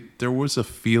 Like there was a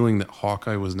feeling that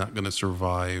Hawkeye was not going to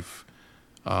survive,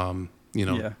 the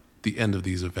end of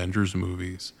these Avengers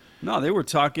movies. No, they were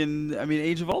talking. I mean,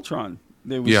 Age of Ultron.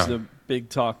 There was the big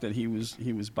talk that he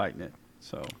was biting it.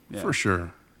 So for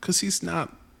sure, because he's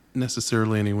not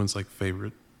necessarily anyone's like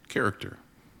favorite character,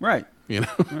 right?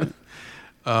 Right.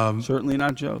 Certainly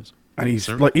not Joe's. And he's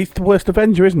the worst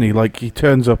Avenger, isn't he? Like, he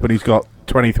turns up and he's got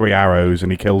 23 arrows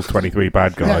and he kills 23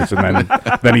 bad guys, and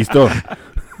then he's done.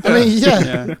 I mean,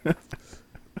 yeah.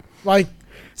 Like,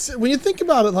 when you think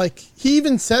about it, like, he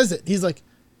even says it. He's like,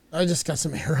 I just got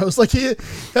some arrows. Like, I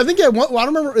think I don't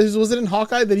remember, was it in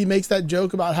Hawkeye that he makes that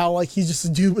joke about how, like, he's just a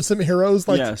dude with some arrows?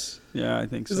 Like, yes. Yeah, I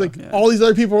think so. It's like, all these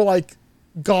other people are, like,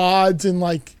 gods and,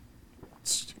 like,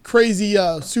 crazy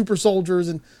super soldiers,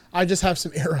 and I just have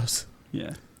some arrows.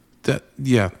 Yeah.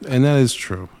 And that is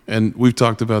true. And we've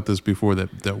talked about this before,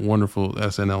 that wonderful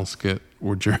SNL skit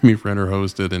where Jeremy Renner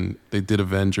hosted and they did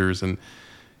Avengers and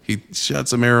he shot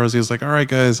some arrows. He was like, all right,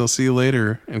 guys, I'll see you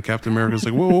later. And Captain America's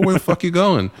like, whoa, where the fuck you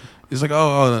going? He's like,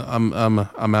 oh, I'm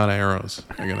out of arrows.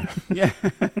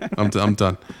 I'm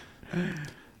done.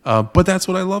 But that's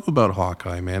what I love about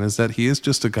Hawkeye, man, is that he is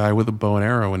just a guy with a bow and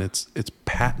arrow, and it's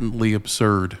patently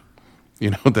absurd,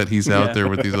 that he's out there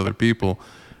with these other people.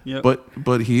 Yep.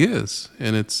 But he is,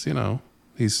 and it's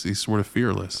he's sort of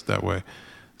fearless that way.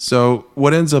 So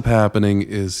what ends up happening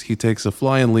is he takes a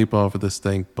flying leap off of this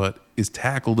thing, but is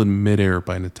tackled in midair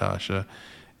by Natasha,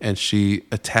 and she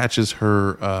attaches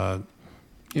her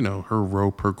her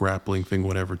rope, her grappling thing,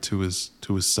 whatever, to his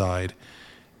side,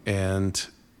 and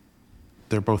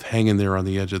they're both hanging there on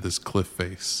the edge of this cliff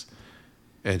face,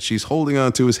 and she's holding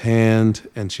on to his hand,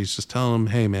 and she's just telling him,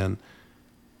 "Hey, man,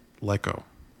 let go."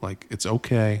 Like, it's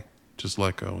okay, just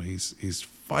let go. He's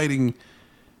fighting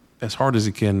as hard as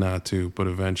he can not to, but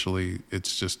eventually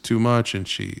it's just too much, and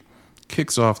she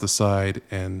kicks off the side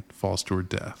and falls to her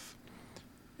death.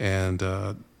 And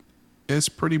it's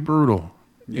pretty brutal,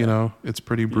 it's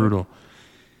pretty brutal.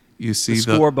 You see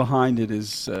the score behind it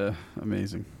is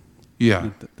amazing.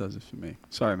 Yeah. That does it for me.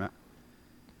 Sorry, Matt.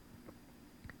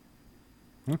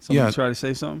 Somebody try to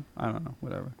say something? I don't know,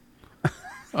 whatever.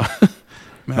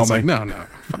 Matt's like, no. No,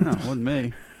 it wasn't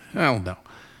me. Hell no.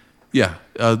 Yeah,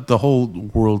 the whole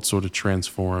world sort of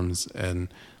transforms,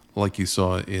 and like you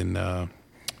saw in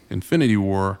Infinity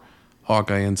War,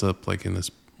 Hawkeye ends up like in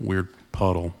this weird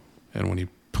puddle, and when he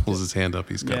pulls his hand up,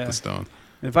 he's got the stone.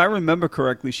 If I remember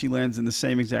correctly, she lands in the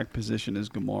same exact position as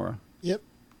Gamora. Yep.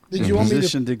 Did you want me to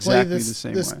Positioned play exactly this, the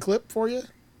same this way. clip for you?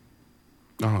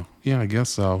 Oh, yeah, I guess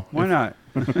so. Why not?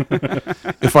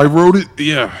 If I wrote it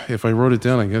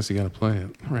down, I guess you got to play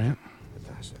it, right?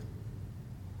 The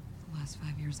last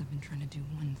 5 years I've been trying to do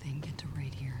one thing, get to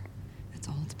right here. That's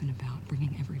all it's been about,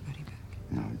 bringing everybody back.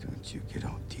 No, don't you get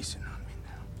all decent on me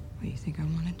now. What, you think I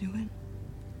want to do it?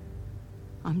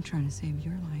 I'm trying to save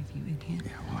your life, you idiot.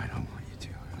 Yeah, well, I don't want you to.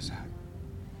 How's that?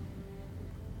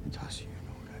 Natasha, you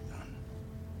know what I've done.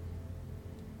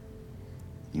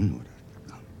 You know what I've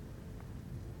done.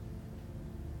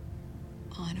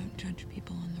 Well, I don't judge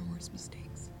people on their worst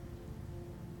mistakes.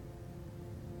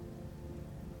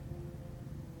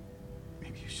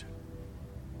 Maybe you should.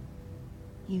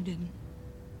 You didn't.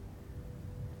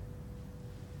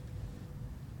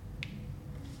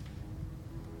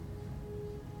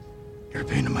 You're a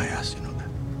pain in my ass, you know that.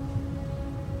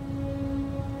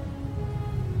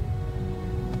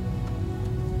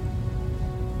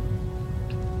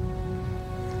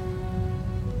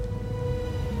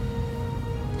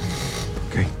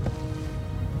 Okay.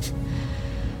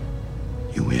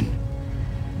 You win.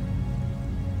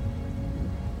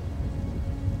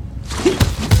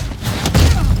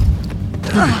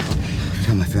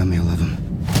 Tell my family I love them.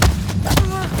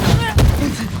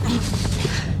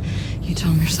 You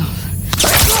tell them yourself.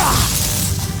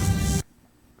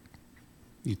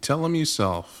 You tell him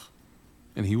yourself,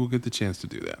 and he will get the chance to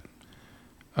do that.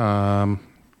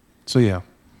 So yeah.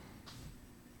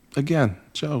 Again,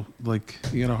 Joe, like,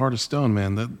 you got a heart of stone,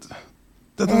 man. That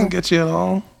doesn't get you at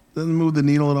all. Doesn't move the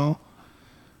needle at all.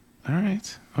 All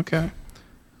right, okay.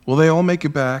 Well, they all make it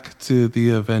back to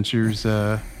the Avengers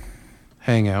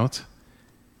hangout,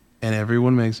 and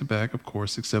everyone makes it back, of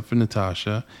course, except for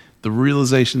Natasha. The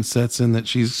realization sets in that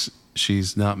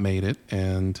she's not made it,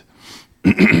 and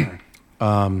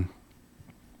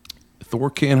Thor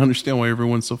can't understand why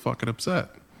everyone's so fucking upset.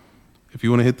 If you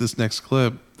want to hit this next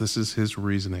clip, this is his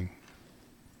reasoning.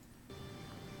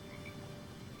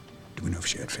 Do we know if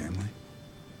she had family?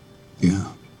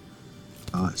 Yeah.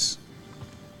 Us.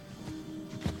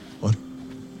 What?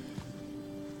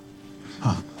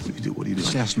 Huh? What do you do? What do you do?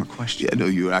 Just ask him a question. Yeah, no,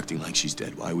 you're acting like she's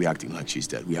dead. Why are we acting like she's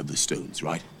dead? We have the stones,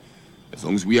 right? As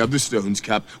long as we have the stones,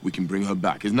 Cap, we can bring her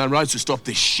back. Isn't that right? So stop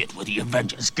this shit with the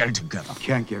Avengers. Get it together.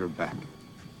 Can't get her back.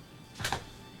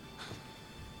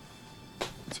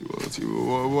 Let's see,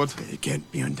 what? It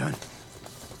can't be undone.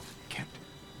 Can't.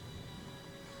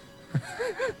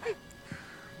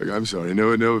 Look, I'm sorry,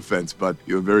 no offense, but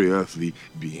you're a very earthly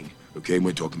being, okay? And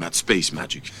we're talking about space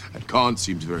magic. And Khan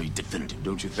seems very definitive,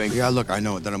 don't you think? Yeah, look, I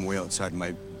know that I'm way outside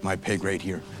my pay grade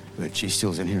here. But she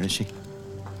still's in here, is she?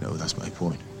 No, that's my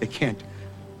point. It can't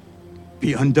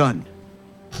be undone.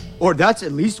 Or that's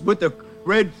at least what the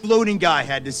red floating guy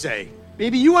had to say.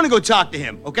 Maybe you want to go talk to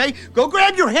him, okay? Go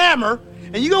grab your hammer,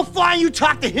 and you go find you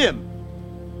talk to him.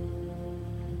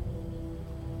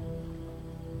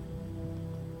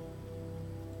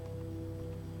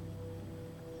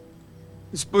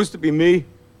 It's supposed to be me.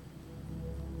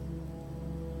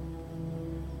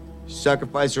 She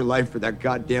sacrificed her life for that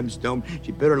goddamn stone.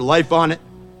 She bet her life on it.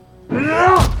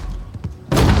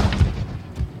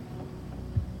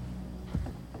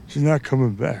 She's not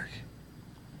coming back.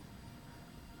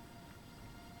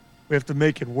 We have to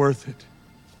make it worth it.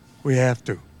 We have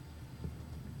to.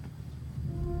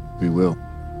 We will.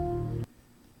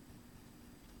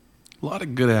 A lot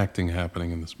of good acting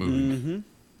happening in this movie.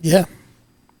 Yeah.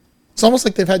 It's almost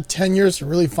like they've had 10 years to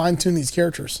really fine tune these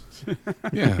characters.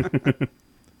 Yeah.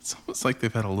 It's almost like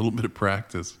they've had a little bit of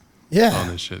practice Yeah. on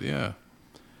this shit. Yeah.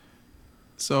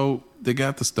 So they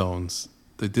got the stones.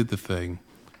 They did the thing.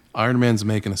 Iron Man's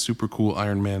making a super cool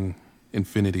Iron Man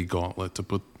Infinity Gauntlet to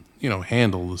put,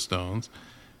 handle the stones.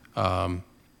 And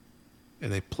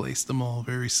they placed them all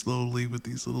very slowly with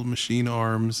these little machine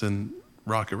arms, and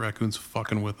Rocket Raccoon's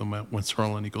fucking with them at once,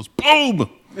 and he goes, boom!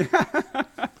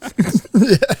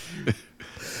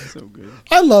 So good.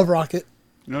 I love Rocket.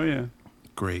 Oh yeah.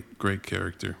 Great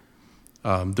character.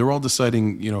 They're all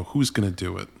deciding, who's going to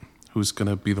do it. Who's going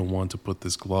to be the one to put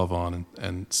this glove on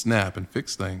and snap and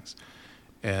fix things.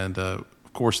 And, of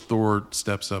course, Thor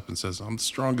steps up and says, I'm the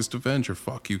strongest Avenger.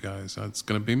 Fuck you guys. It's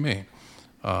going to be me.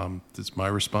 It's my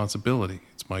responsibility.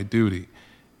 It's my duty.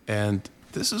 And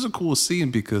this is a cool scene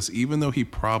because even though he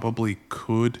probably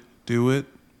could do it,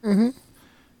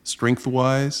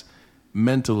 strength-wise,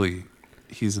 mentally,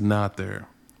 he's not there.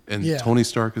 And Yeah. Tony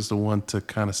Stark is the one to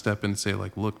kind of step in and say,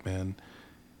 like, look, man,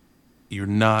 you're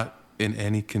not in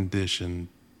any condition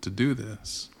to do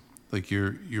this. Like,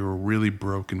 you're a really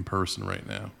broken person right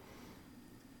now.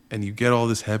 And you get all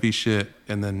this heavy shit,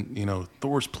 and then,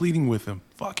 Thor's pleading with him,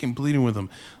 fucking pleading with him.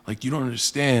 Like, you don't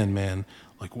understand, man.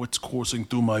 Like, what's coursing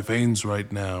through my veins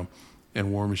right now?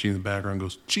 And War Machine in the background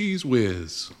goes, cheese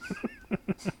whiz.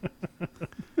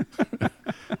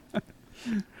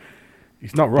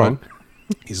 He's not wrong.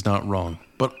 He's not wrong.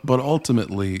 But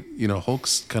ultimately,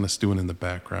 Hulk's kind of stewing in the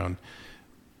background.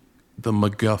 The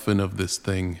MacGuffin of this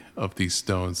thing, of these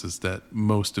stones, is that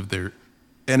most of their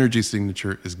energy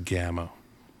signature is gamma.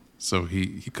 So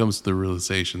he comes to the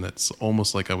realization that's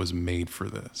almost like I was made for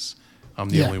this. I'm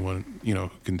the only one,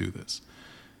 who can do this.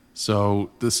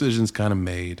 So decision's kind of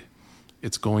made.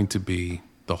 It's going to be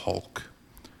the Hulk.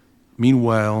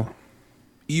 Meanwhile,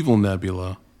 evil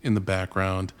Nebula in the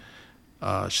background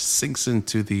sinks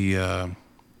into the,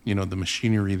 the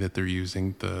machinery that they're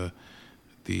using, the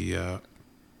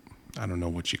I don't know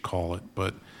what you call it,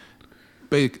 but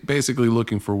basically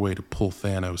looking for a way to pull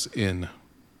Thanos in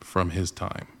from his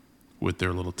time with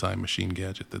their little time machine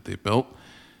gadget that they built.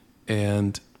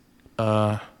 And,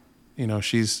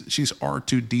 she's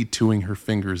R2D2ing her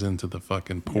fingers into the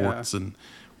fucking ports and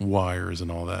wires and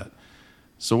all that.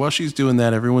 So while she's doing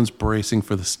that, everyone's bracing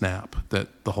for the snap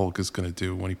that the Hulk is going to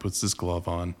do when he puts this glove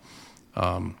on.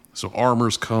 So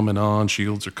armor's coming on,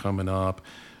 shields are coming up.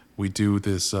 We do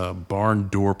this barn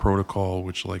door protocol,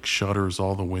 which shutters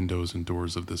all the windows and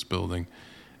doors of this building,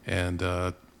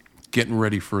 and getting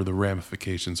ready for the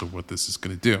ramifications of what this is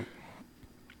going to do.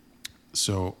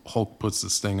 So Hulk puts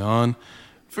this thing on.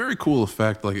 Very cool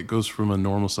effect. It goes from a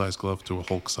normal size glove to a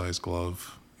Hulk size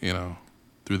glove,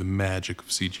 through the magic of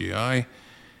CGI.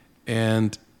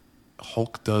 And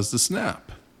Hulk does the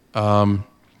snap.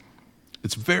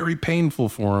 It's very painful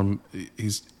for him.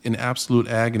 He's in absolute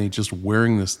agony just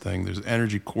wearing this thing. There's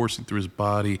energy coursing through his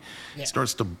body. It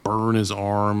starts to burn his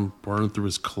arm, burn through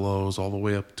his clothes, all the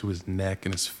way up to his neck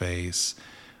and his face.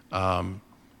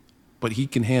 But he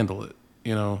can handle it.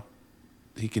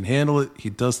 he can handle it. He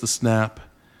does the snap,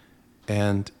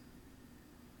 and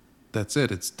that's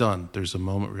it. It's done. There's a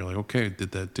moment where you're like, okay,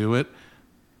 did that do it?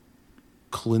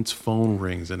 Clint's phone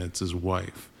rings, and it's his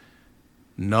wife.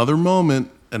 Another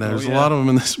moment, and there's a lot of them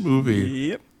in this movie.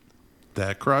 Yep.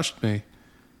 That crushed me.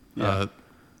 Yeah.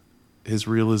 His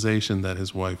realization that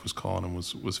his wife was calling him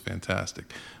was fantastic.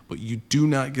 But you do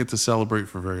not get to celebrate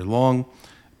for very long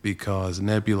because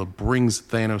Nebula brings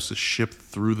Thanos' ship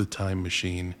through the time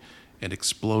machine and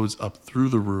explodes up through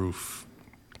the roof,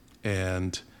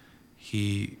 and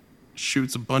he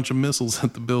shoots a bunch of missiles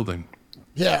at the building.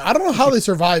 Yeah, I don't know how they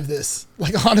survived this.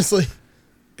 Like, honestly.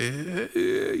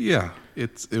 Yeah,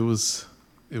 it was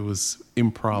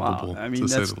improbable. Wow. I mean,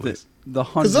 to that's say the least. the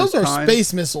 100th Because those are time.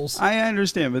 space missiles. I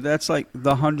understand, but that's like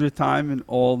the 100th time in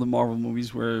all the Marvel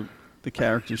movies where the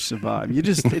characters survive. It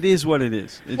is what it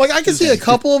is. It's Like, I can just- see a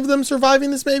couple of them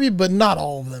surviving this maybe, but not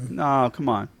all of them. No, come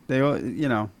on. They all,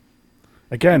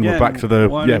 Again, we're back to the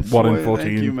 1 in 14.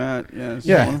 Thank you, Matt. Yes,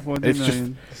 Yeah, 1 in 14 it's just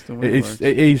million. That's the way it works.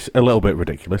 it is a little bit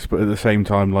ridiculous, but at the same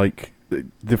time, like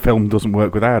the film doesn't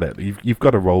work without it. You've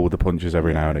got to roll with the punches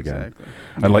every now and again. Exactly.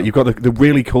 And like you've got the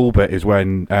really cool bit is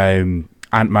when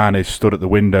Ant-Man is stood at the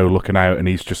window looking out, and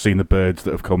he's just seen the birds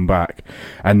that have come back,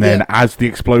 and then as the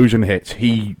explosion hits,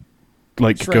 he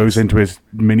goes into his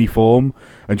mini form,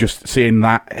 and just seeing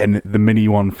that and the mini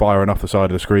one firing off the side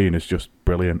of the screen is just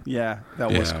brilliant. Yeah,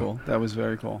 that was cool. That was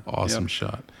very cool. Awesome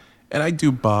shot. And I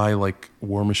do buy like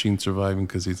War Machine surviving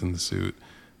because he's in the suit,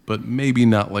 but maybe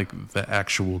not like the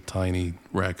actual tiny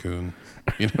raccoon.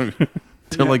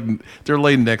 They're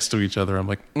laid next to each other. I'm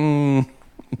like,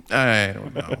 I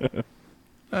don't know.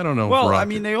 I don't know. Well, Rocket. I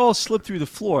mean, they all slipped through the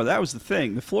floor. That was the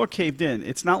thing. The floor caved in.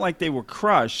 It's not like they were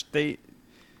crushed.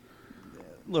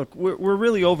 Look, we're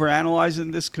really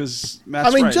overanalyzing this because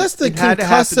Matt's right. Just the It had to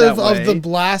happen concussive that of the way.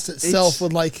 blast itself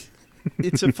would like.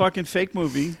 It's a fucking fake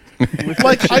movie.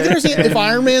 Like, I can understand if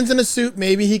Iron Man's in a suit,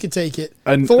 maybe he could take it.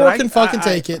 And Thor can fucking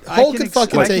take it. Hulk can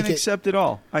fucking take I can it. accept it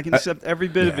all. I can accept every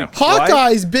bit of it.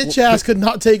 Hawkeye's bitch ass could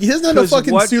not take it. He doesn't have a 'Cause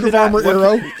fucking what suit of could I- armor what-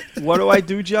 arrow. What do I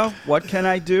do, Joe? What can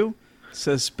I do?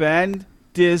 Suspend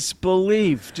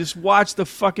disbelief. Just watch the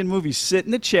fucking movie. Sit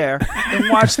in the chair and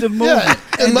watch the movie. Yeah,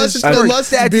 And unless the story. it's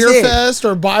That's Beer it. Fest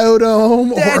or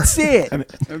Biodome. That's it.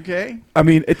 Okay? I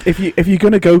mean, if you're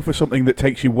going to go for something that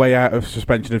takes you way out of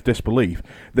suspension of disbelief,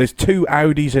 there's 2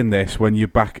 Audis in this when you're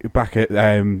back at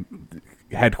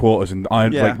headquarters and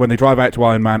like when they drive out to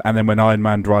Iron Man, and then when Iron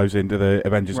Man drives into the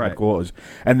Avengers headquarters,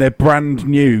 and they're brand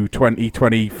new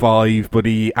 2025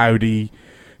 bloody Audi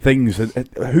things.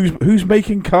 Who's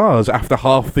making cars after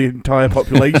half the entire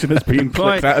population has been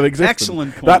plucked out of existence?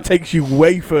 Excellent point. That takes you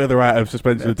way further out of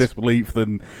suspension of disbelief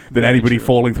than anybody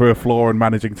falling through a floor and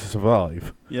managing to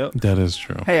survive. Yep. That is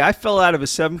true. Hey, I fell out of a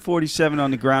 747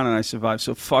 on the ground and I survived,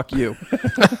 so fuck you.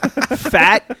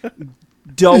 Fat,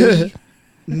 doughy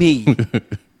me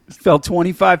fell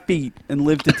 25 feet and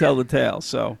lived to tell the tale,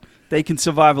 so they can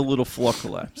survive a little floor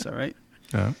collapse, all right?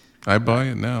 Yeah, I buy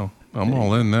it now. I'm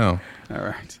all in now. All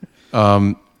right.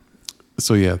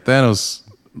 So yeah, Thanos'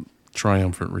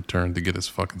 triumphant return to get his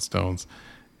fucking stones,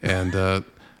 and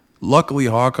luckily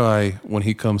Hawkeye, when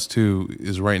he comes to,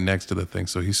 is right next to the thing,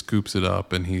 so he scoops it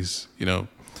up and he's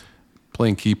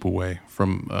playing keep away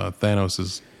from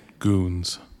Thanos'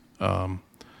 goons.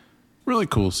 Really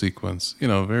cool sequence,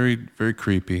 very very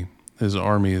creepy. His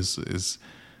army is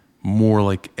more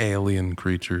like alien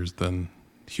creatures than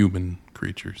human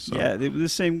creatures. So. Yeah, they were the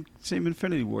same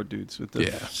Infinity War dudes with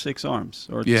the 6 arms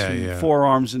or 4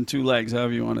 arms and 2 legs,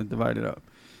 however you want to divide it up.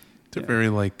 They're very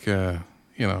like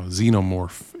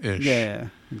xenomorph-ish. Yeah,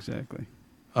 exactly.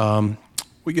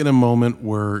 We get a moment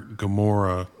where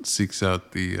Gamora seeks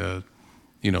out the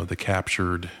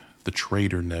captured, the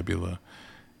traitor Nebula,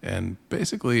 and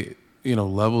basically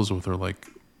levels with her like,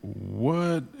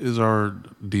 what is our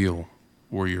deal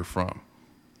where you're from?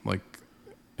 Like,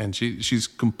 and she's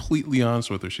completely honest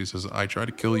with her. She says, I tried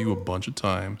to kill you a bunch of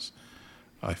times.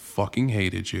 I fucking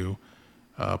hated you.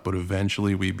 But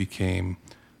eventually we became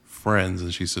friends.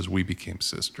 And she says, we became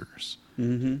sisters.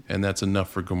 Mm-hmm. And that's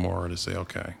enough for Gamora to say,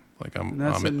 okay, like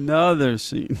That's another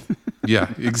scene. Yeah,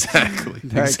 exactly.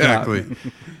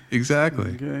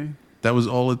 Exactly. Okay. That was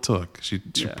all it took. She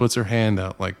puts her hand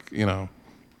out like, all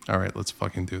right, let's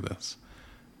fucking do this.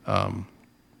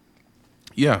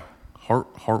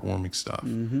 Heartwarming stuff.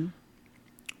 Mm-hmm.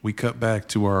 We cut back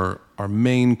to our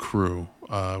main crew.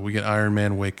 We get Iron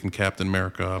Man waking Captain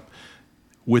America up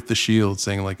with the shield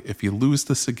saying, like, if you lose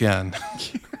this again.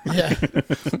 Yeah.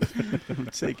 I'm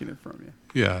taking it from you.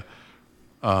 Yeah.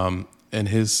 And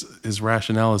his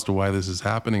rationale as to why this is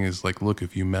happening is like, look,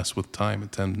 if you mess with time,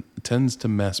 it tends to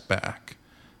mess back.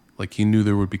 Like he knew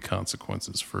there would be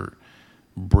consequences for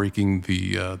breaking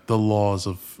the laws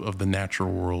of the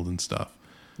natural world and stuff.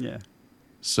 Yeah.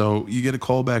 So you get a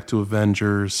call back to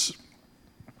Avengers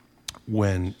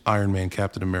when Iron Man,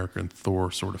 Captain America, and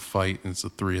Thor sort of fight, and it's the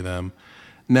three of them.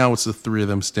 Now it's the three of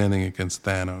them standing against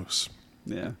Thanos.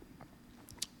 Yeah.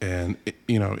 And,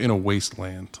 in a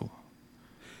wasteland.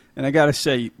 And I got to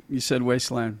say, you said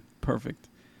wasteland. Perfect.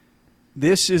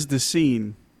 This is the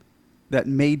scene that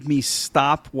made me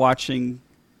stop watching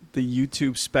the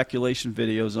YouTube speculation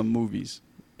videos on movies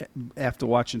after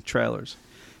watching trailers.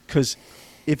 Because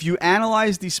if you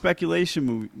analyze these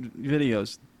speculation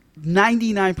videos,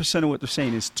 99% of what they're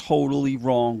saying is totally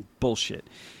wrong bullshit.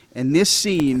 And this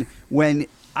scene, when,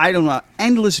 I don't know,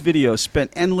 endless videos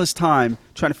spent endless time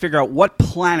trying to figure out what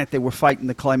planet they were fighting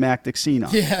the climactic scene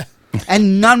on. Yeah.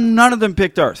 And none of them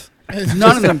picked Earth.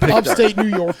 None of them picked Upstate New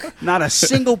York. Not a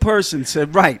single person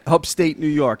said, right, upstate New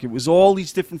York. It was all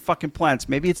these different fucking planets.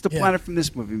 Maybe it's the planet from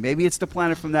this movie. Maybe it's the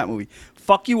planet from that movie.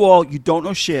 Fuck you all. You don't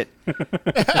know shit.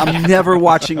 I'm never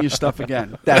watching your stuff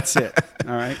again. That's it.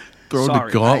 All right? Throw the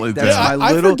gauntlet down. That's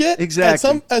my little... I forget.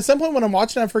 Exactly. At some point when I'm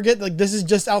watching, I forget, like, this is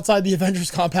just outside the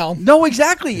Avengers compound. No,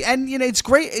 exactly. And, it's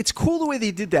great. It's cool the way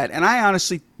they did that. And I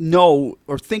honestly know,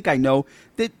 or think I know,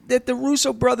 that the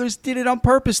Russo brothers did it on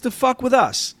purpose to fuck with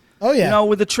us. Oh, yeah.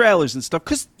 With the trailers and stuff.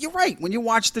 Because you're right. When you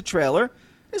watch the trailer,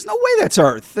 there's no way that's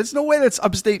Earth. There's no way that's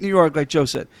upstate New York, like Joe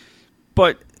said.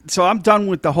 But, so I'm done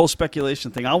with the whole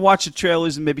speculation thing. I'll watch the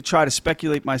trailers and maybe try to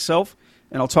speculate myself.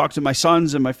 And I'll talk to my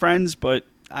sons and my friends. But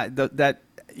that's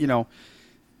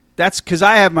because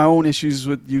I have my own issues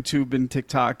with YouTube and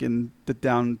TikTok and the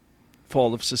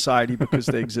downfall of society because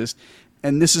they exist.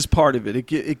 And this is part of it.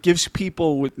 It gives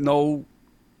people with no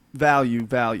value.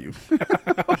 Wow.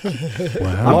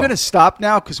 I'm going to stop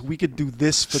now because we could do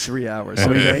this for 3 hours.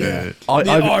 Okay?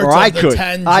 I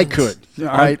could. All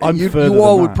right. You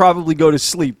all would probably go to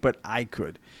sleep, but I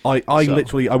could. I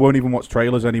won't even watch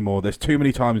trailers anymore. There's too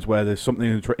many times where there's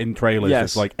something in trailers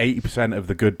that's like 80% of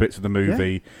the good bits of the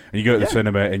movie, and you go to the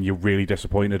cinema and you're really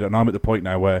disappointed. And I'm at the point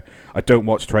now where I don't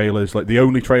watch trailers. Like the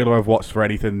only trailer I've watched for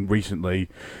anything recently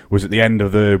was at the end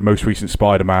of the most recent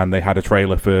Spider-Man. They had a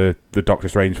trailer for the Doctor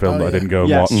Strange film that I didn't go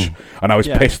and watch, and I was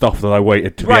pissed off that I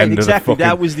waited to the end of the fucking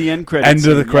that was the end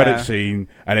credit scene,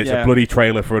 and it's a bloody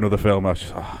trailer for another film. I was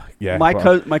just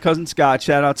my cousin Scott,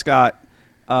 shout out Scott.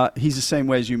 He's the same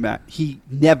way as you, Matt. He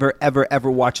never, ever,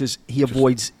 ever watches. He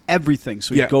avoids everything.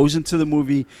 So he goes into the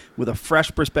movie with a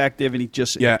fresh perspective, and he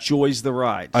just enjoys the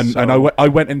ride. And I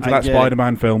went into that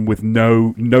Spider-Man film with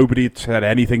nobody had said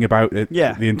anything about it.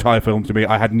 Yeah. The entire film to me,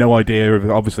 I had no idea.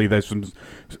 Obviously, there's some.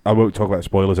 I won't talk about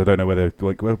spoilers. I don't know whether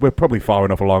we're probably far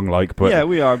enough along. But yeah,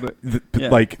 we are. But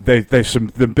there's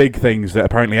the big things that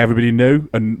apparently everybody knew,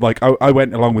 and I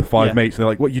went along with five mates. And they're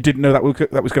like, "What? You didn't know that was going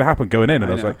to happen going in?" And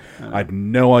I was like, "I had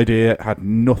no idea. Had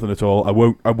nothing at all.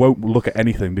 I won't look at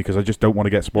anything because I just don't want to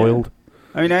get spoiled." Yeah.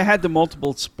 I mean, I had the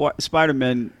multiple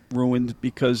Spider-Man ruined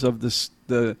because of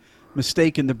the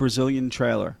mistake in the Brazilian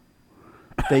trailer.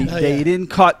 They didn't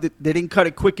cut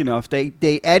it quick enough.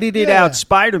 They edited out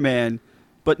Spider-Man,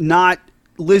 but not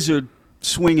Lizard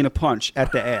swinging a punch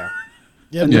at the air.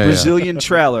 In the Brazilian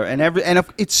trailer, and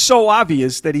it's so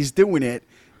obvious that he's doing it,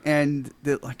 and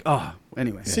they're like, oh,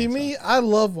 anyway. See me, I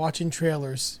love watching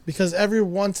trailers because every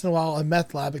once in a while a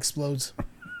meth lab explodes.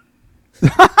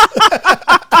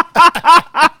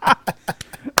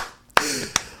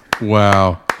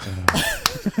 Wow.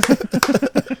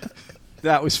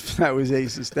 That was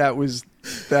aces. That was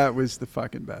the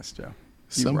fucking best, Joe.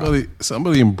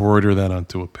 Somebody embroider that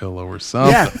onto a pillow or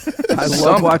something. Yeah, I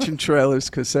love watching trailers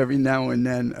because every now and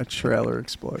then a trailer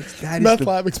explodes. That Meth is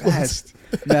lab explodes.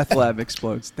 Meth lab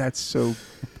explodes. That's so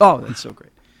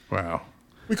great. Wow.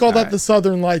 We call that the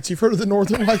Southern Lights. You've heard of the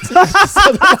Northern Lights? The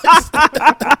Southern Lights.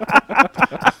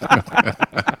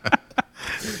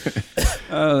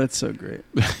 Oh, that's so great.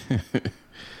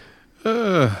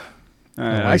 All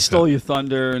right, I stole your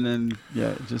thunder, and then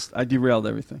I derailed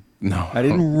everything. No, I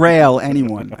didn't rail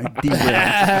anyone. I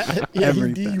derailed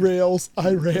everything. He derails.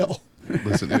 I rail.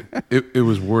 Listen, it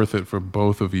was worth it for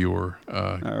both of your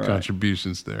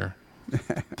contributions there.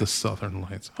 The Southern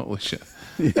Lights. Holy shit.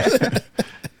 Yeah.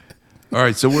 All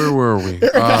right, so where were we?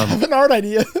 Eric, I have an art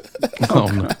idea. Oh,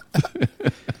 no.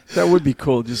 That would be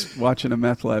cool, just watching a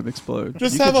meth lab explode.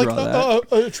 Just have like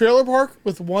a trailer park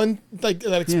with one that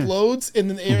explodes, and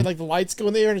then the air, like the lights go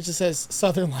in the air, and it just says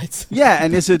Southern Lights. Yeah,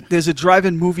 and there's a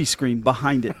drive-in movie screen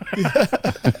behind it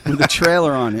with a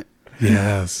trailer on it.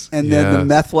 Yes. And then the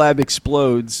meth lab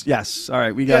explodes. Yes. All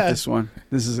right, we got this one.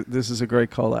 This is a great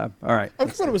collab. All right. I'm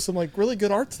coming up with some like really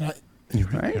good art tonight. You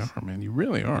really are, man. You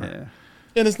really are. Yeah.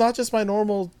 And it's not just my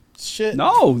normal shit.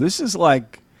 No, this is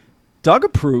like Doug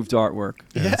approved artwork.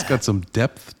 Yeah, it's got some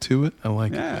depth to it. I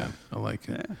like it, man. I like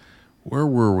it. Yeah. Where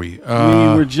were we? We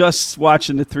were just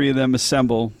watching the three of them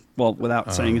assemble. Well,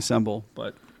 without saying assemble,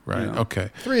 but right. you know. Okay.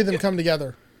 Three of them come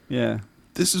together. Yeah.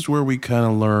 This is where we kind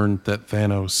of learned that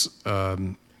Thanos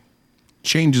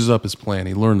changes up his plan.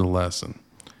 He learned a lesson.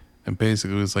 And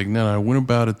basically it was like, no, I went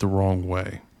about it the wrong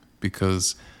way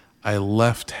because I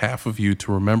left half of you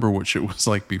to remember what shit was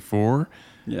like before.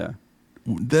 Yeah.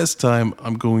 This time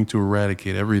I'm going to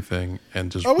eradicate everything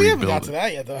and just we rebuild haven't got it. to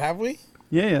that yet, though, have we?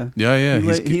 Yeah. Yeah.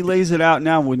 He lays it out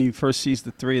now when he first sees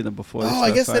the three of them before. Oh,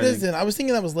 I guess that is then. I was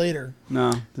thinking that was later.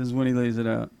 No, this is when he lays it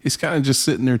out. He's kind of just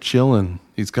sitting there chilling.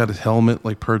 He's got his helmet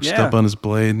like perched up on his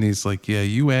blade, and he's like, "Yeah,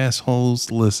 you assholes,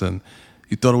 listen.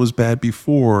 You thought it was bad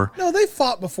before." No, they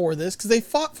fought before this because they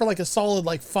fought for like a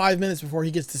solid 5 minutes before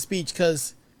he gets to speech.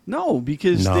 Because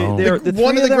because No. they're the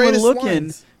One three of the them are greatest looking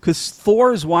lines. because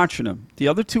Thor is watching him. The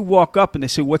other two walk up and they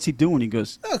say, "What's he doing?" He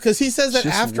goes, no, because he says that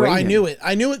Just after I waiting. knew it.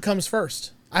 I knew it comes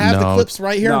first. I have the No. clips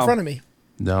right here in No. front of me.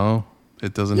 No,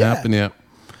 it doesn't Yeah. happen yet.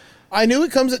 I knew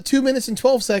it comes at 2 minutes and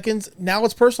 12 seconds. Now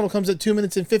it's personal comes at 2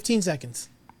 minutes and 15 seconds.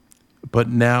 But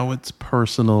now it's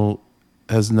personal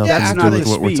has nothing That's to not do with the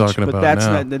what speech, we're talking but about that's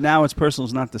now. now it's personal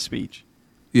is not the speech.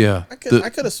 Yeah. I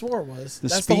could have swore it was. the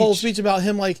That's the whole speech- speech about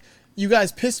him you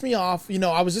guys pissed me off.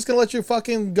 I was just going to let you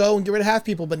fucking go and get rid of half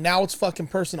people, but now it's fucking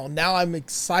personal. Now I'm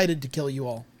excited to kill you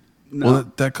all. No,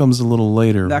 Well, that comes a little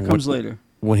later. that comes later.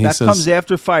 When he that says, comes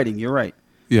after fighting. You're right.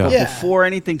 yeah. Yeah. Before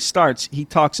anything starts, he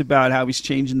talks about how he's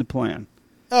changing the plan.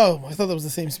 Oh, I thought that was the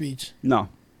same speech. No.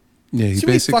 Yeah, he Too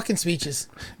many basically fucking speeches.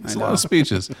 it's a lot of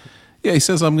speeches. Yeah, he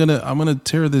says I'm gonna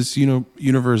tear this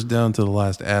universe down to the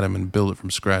last atom and build it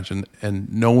from scratch,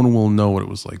 and no one will know what it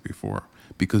was like before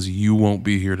because you won't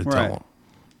be here to tell Right. them.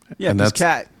 Yeah, And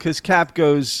because Cap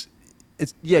goes,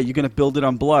 you're going to build it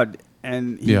on blood.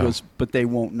 And he Yeah. goes, but they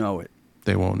won't know it.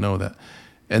 They won't know that,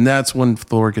 and that's when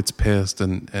Thor gets pissed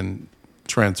and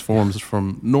transforms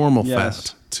from normal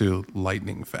Yes. fat to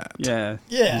lightning fat. Yeah.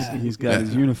 Yeah. He's got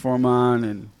his Yeah. uniform on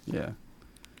and, yeah.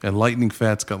 And lightning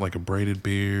fat's got like a braided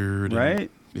beard. and-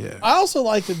 Right? Yeah. I also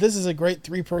like that this is a great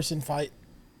 3-person fight.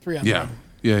 3 on Yeah. 1.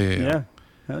 Yeah. Yeah.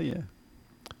 Hell yeah.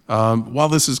 While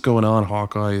this is going on,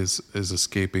 Hawkeye is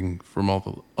escaping from all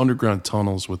the underground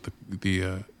tunnels with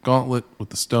the gauntlet with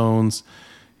the stones.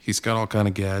 He's got all kind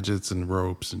of gadgets and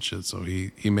ropes and shit, so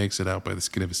he makes it out by the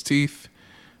skin of his teeth.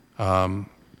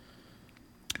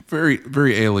 Very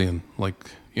very alien, like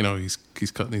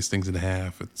he's cutting these things in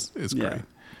half. It's Yeah.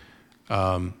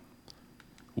 great.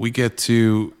 We get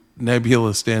to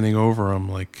Nebula standing over him,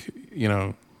 like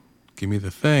give me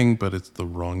the thing, but it's the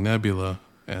wrong Nebula,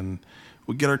 and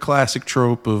we get our classic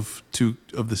trope of two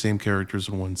of the same characters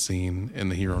in one scene, and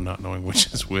the hero not knowing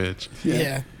which is which.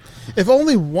 Yeah. If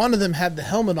only one of them had the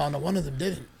helmet on and one of them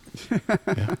didn't.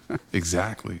 Yeah,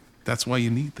 exactly. That's why you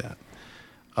need that.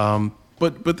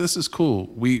 But this is cool.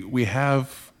 We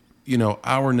have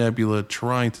our Nebula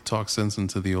trying to talk sense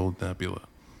into the old Nebula,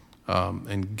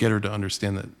 and get her to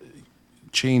understand that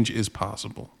change is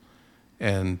possible,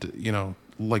 and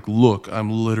look, I'm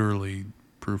literally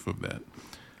proof of that.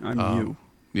 I'm you.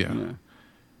 Yeah.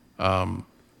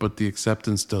 But the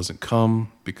acceptance doesn't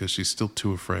come because she's still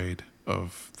too afraid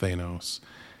of Thanos,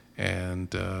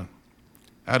 and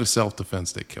out of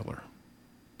self-defense they kill her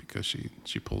because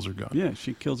she pulls her gun. Yeah,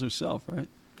 she kills herself, right?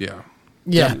 Yeah.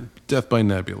 Yeah. Death by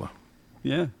Nebula.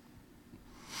 Yeah.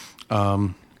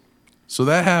 So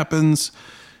that happens.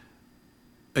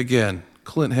 Again,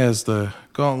 Clint has the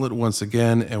gauntlet once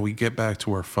again, and we get back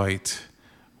to our fight,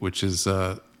 which is,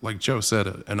 like Joe said,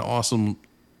 an awesome,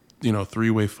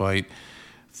 three-way fight.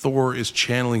 Thor is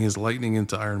channeling his lightning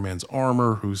into Iron Man's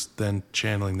armor, who's then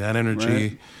channeling that energy.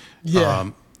 Right. Yeah.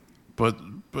 But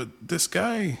this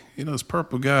guy, this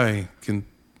purple guy, can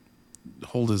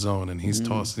hold his own, and he's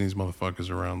tossing these motherfuckers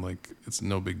around like it's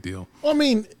no big deal. Well, I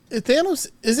mean, Thanos,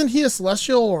 isn't he a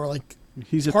Celestial or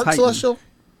He's a part Titan. Celestial?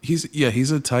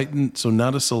 He's a Titan, so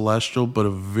not a Celestial, but a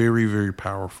very, very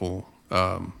powerful.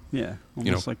 Yeah,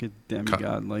 almost like a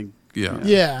demigod. Like Yeah.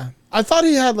 Yeah. I thought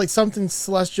he had something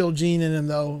Celestial gene in him,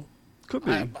 though. could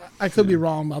be. I could be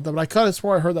wrong about that, but I could have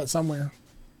swore I heard that somewhere.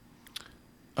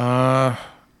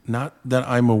 Not that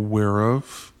I'm aware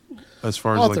of, as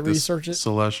far I'll as have to this research it.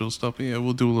 celestial stuff. Yeah,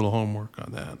 we'll do a little homework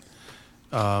on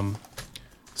that.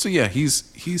 So yeah,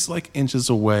 he's like inches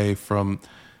away from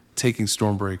taking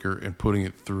Stormbreaker and putting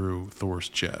it through Thor's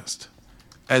chest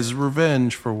as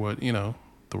revenge for what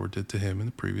Thor did to him in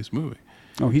the previous movie.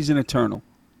 Oh, he's an Eternal.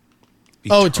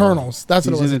 Oh, Eternals. That's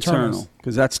what He's it was. an Eternals. Eternal,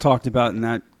 because that's talked about in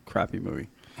that crappy movie.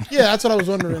 Yeah, that's what I was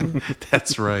wondering.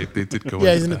 That's right. They did go.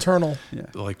 Yeah, into he's an that. Eternal. Yeah.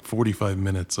 Like 45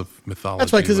 minutes of mythology.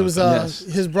 That's right, because it was Yes.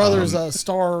 his brother's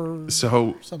Star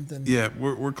So something. yeah,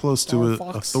 we're close to Star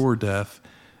a Fox. Thor death,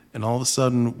 and all of a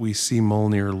sudden we see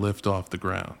Mjolnir lift off the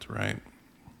ground. Right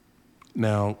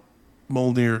now,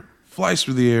 Mjolnir flies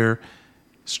through the air,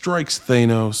 strikes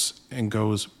Thanos, and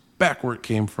goes back where it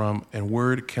came from. And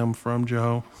where did it come from,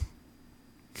 Joe?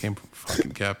 Came from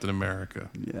fucking Captain America.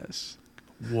 Yes.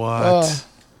 What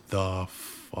the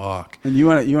fuck? And you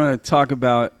want to talk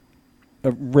about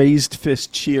a raised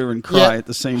fist cheer and cry Yeah. at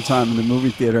the same time in the movie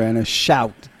theater, and a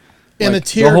shout. And Like, a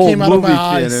tear the whole came out of movie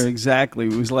my theater, eyes. exactly.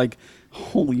 It was like,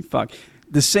 holy fuck.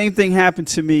 The same thing happened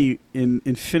to me in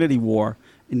Infinity War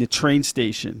in the train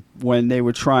station when they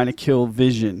were trying to kill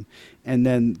Vision, and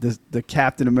then the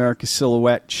Captain America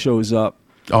silhouette shows up.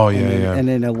 Oh yeah, and then, yeah. And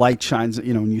then a light shines,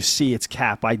 and you see it's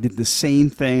Cap. I did the same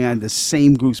thing. I had the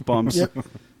same goosebumps. Yep.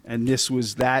 And this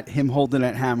was that. Him holding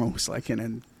that hammer was like, and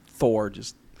then Thor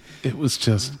just, It was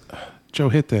just Joe,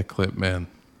 hit that clip, man.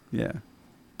 yeah.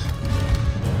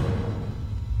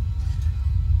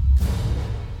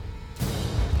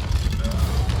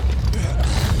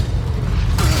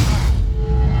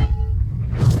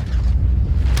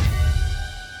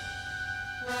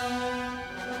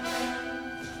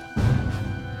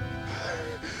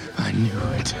 I knew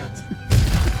it.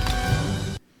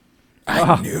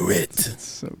 I knew it.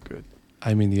 So good.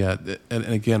 I mean, yeah, and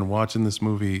again, watching this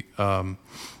movie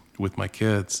with my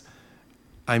kids,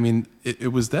 I mean,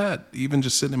 it was that, even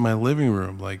just sitting in my living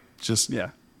room, like, just, Yeah.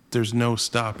 there's no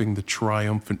stopping the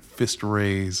triumphant fist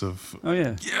raise of, Oh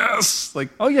yeah. yes, like,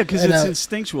 Oh yeah, because And, it's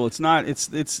instinctual. It's not. It's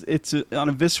on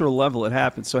a visceral level. It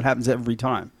happens. So it happens every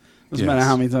time. Doesn't matter Yes.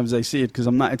 how many times I see it, because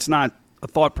I'm not. It's not a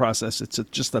thought process. It's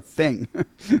just a thing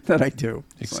that I do.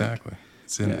 It's like, exactly.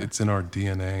 It's in our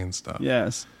DNA and stuff.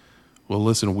 yes. Well,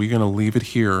 listen, we're going to leave it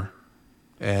here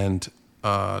and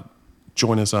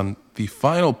join us on the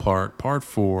final part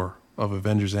 4 of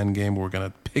Avengers Endgame. We're going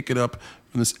to pick it up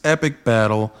from this epic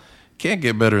battle. Can't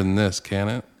get better than this, can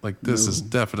it? Like, this is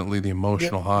definitely the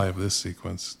emotional high of this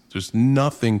sequence. There's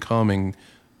nothing coming,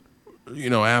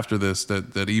 after this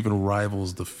that even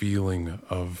rivals the feeling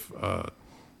of,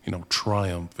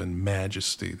 triumph and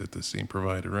majesty that this scene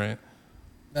provided, right?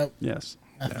 Nope. Yes.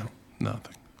 No,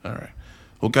 nothing. All right.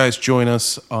 Well, guys, join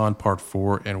us on part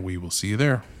 4, and we will see you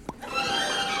there.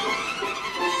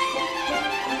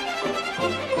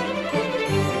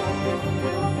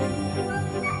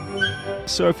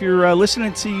 So if you're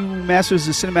listening to Masters of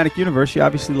the Cinematic Universe, you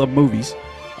obviously love movies.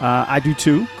 I do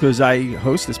too, because I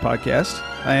host this podcast.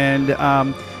 And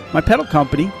my pedal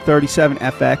company,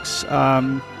 37FX,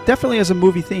 definitely has a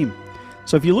movie theme.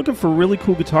 So if you're looking for really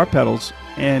cool guitar pedals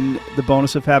and the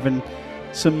bonus of having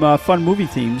some fun movie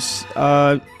themes,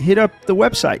 hit up the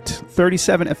website,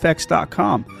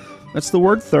 37fx.com. That's the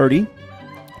word 30,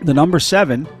 the number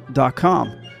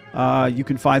 7.com. You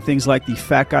can find things like the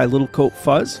Fat Guy Little Coat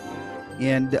Fuzz,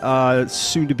 and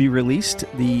soon to be released,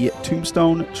 the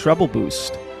Tombstone Treble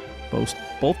Boost,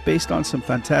 both based on some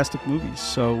fantastic movies.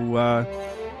 So,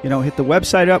 hit the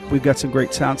website up. We've got some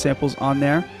great sound samples on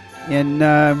there. And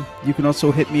you can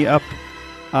also hit me up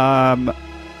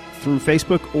through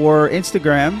Facebook or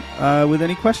Instagram with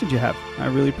any questions you have. I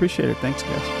really appreciate it. Thanks,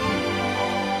 guys.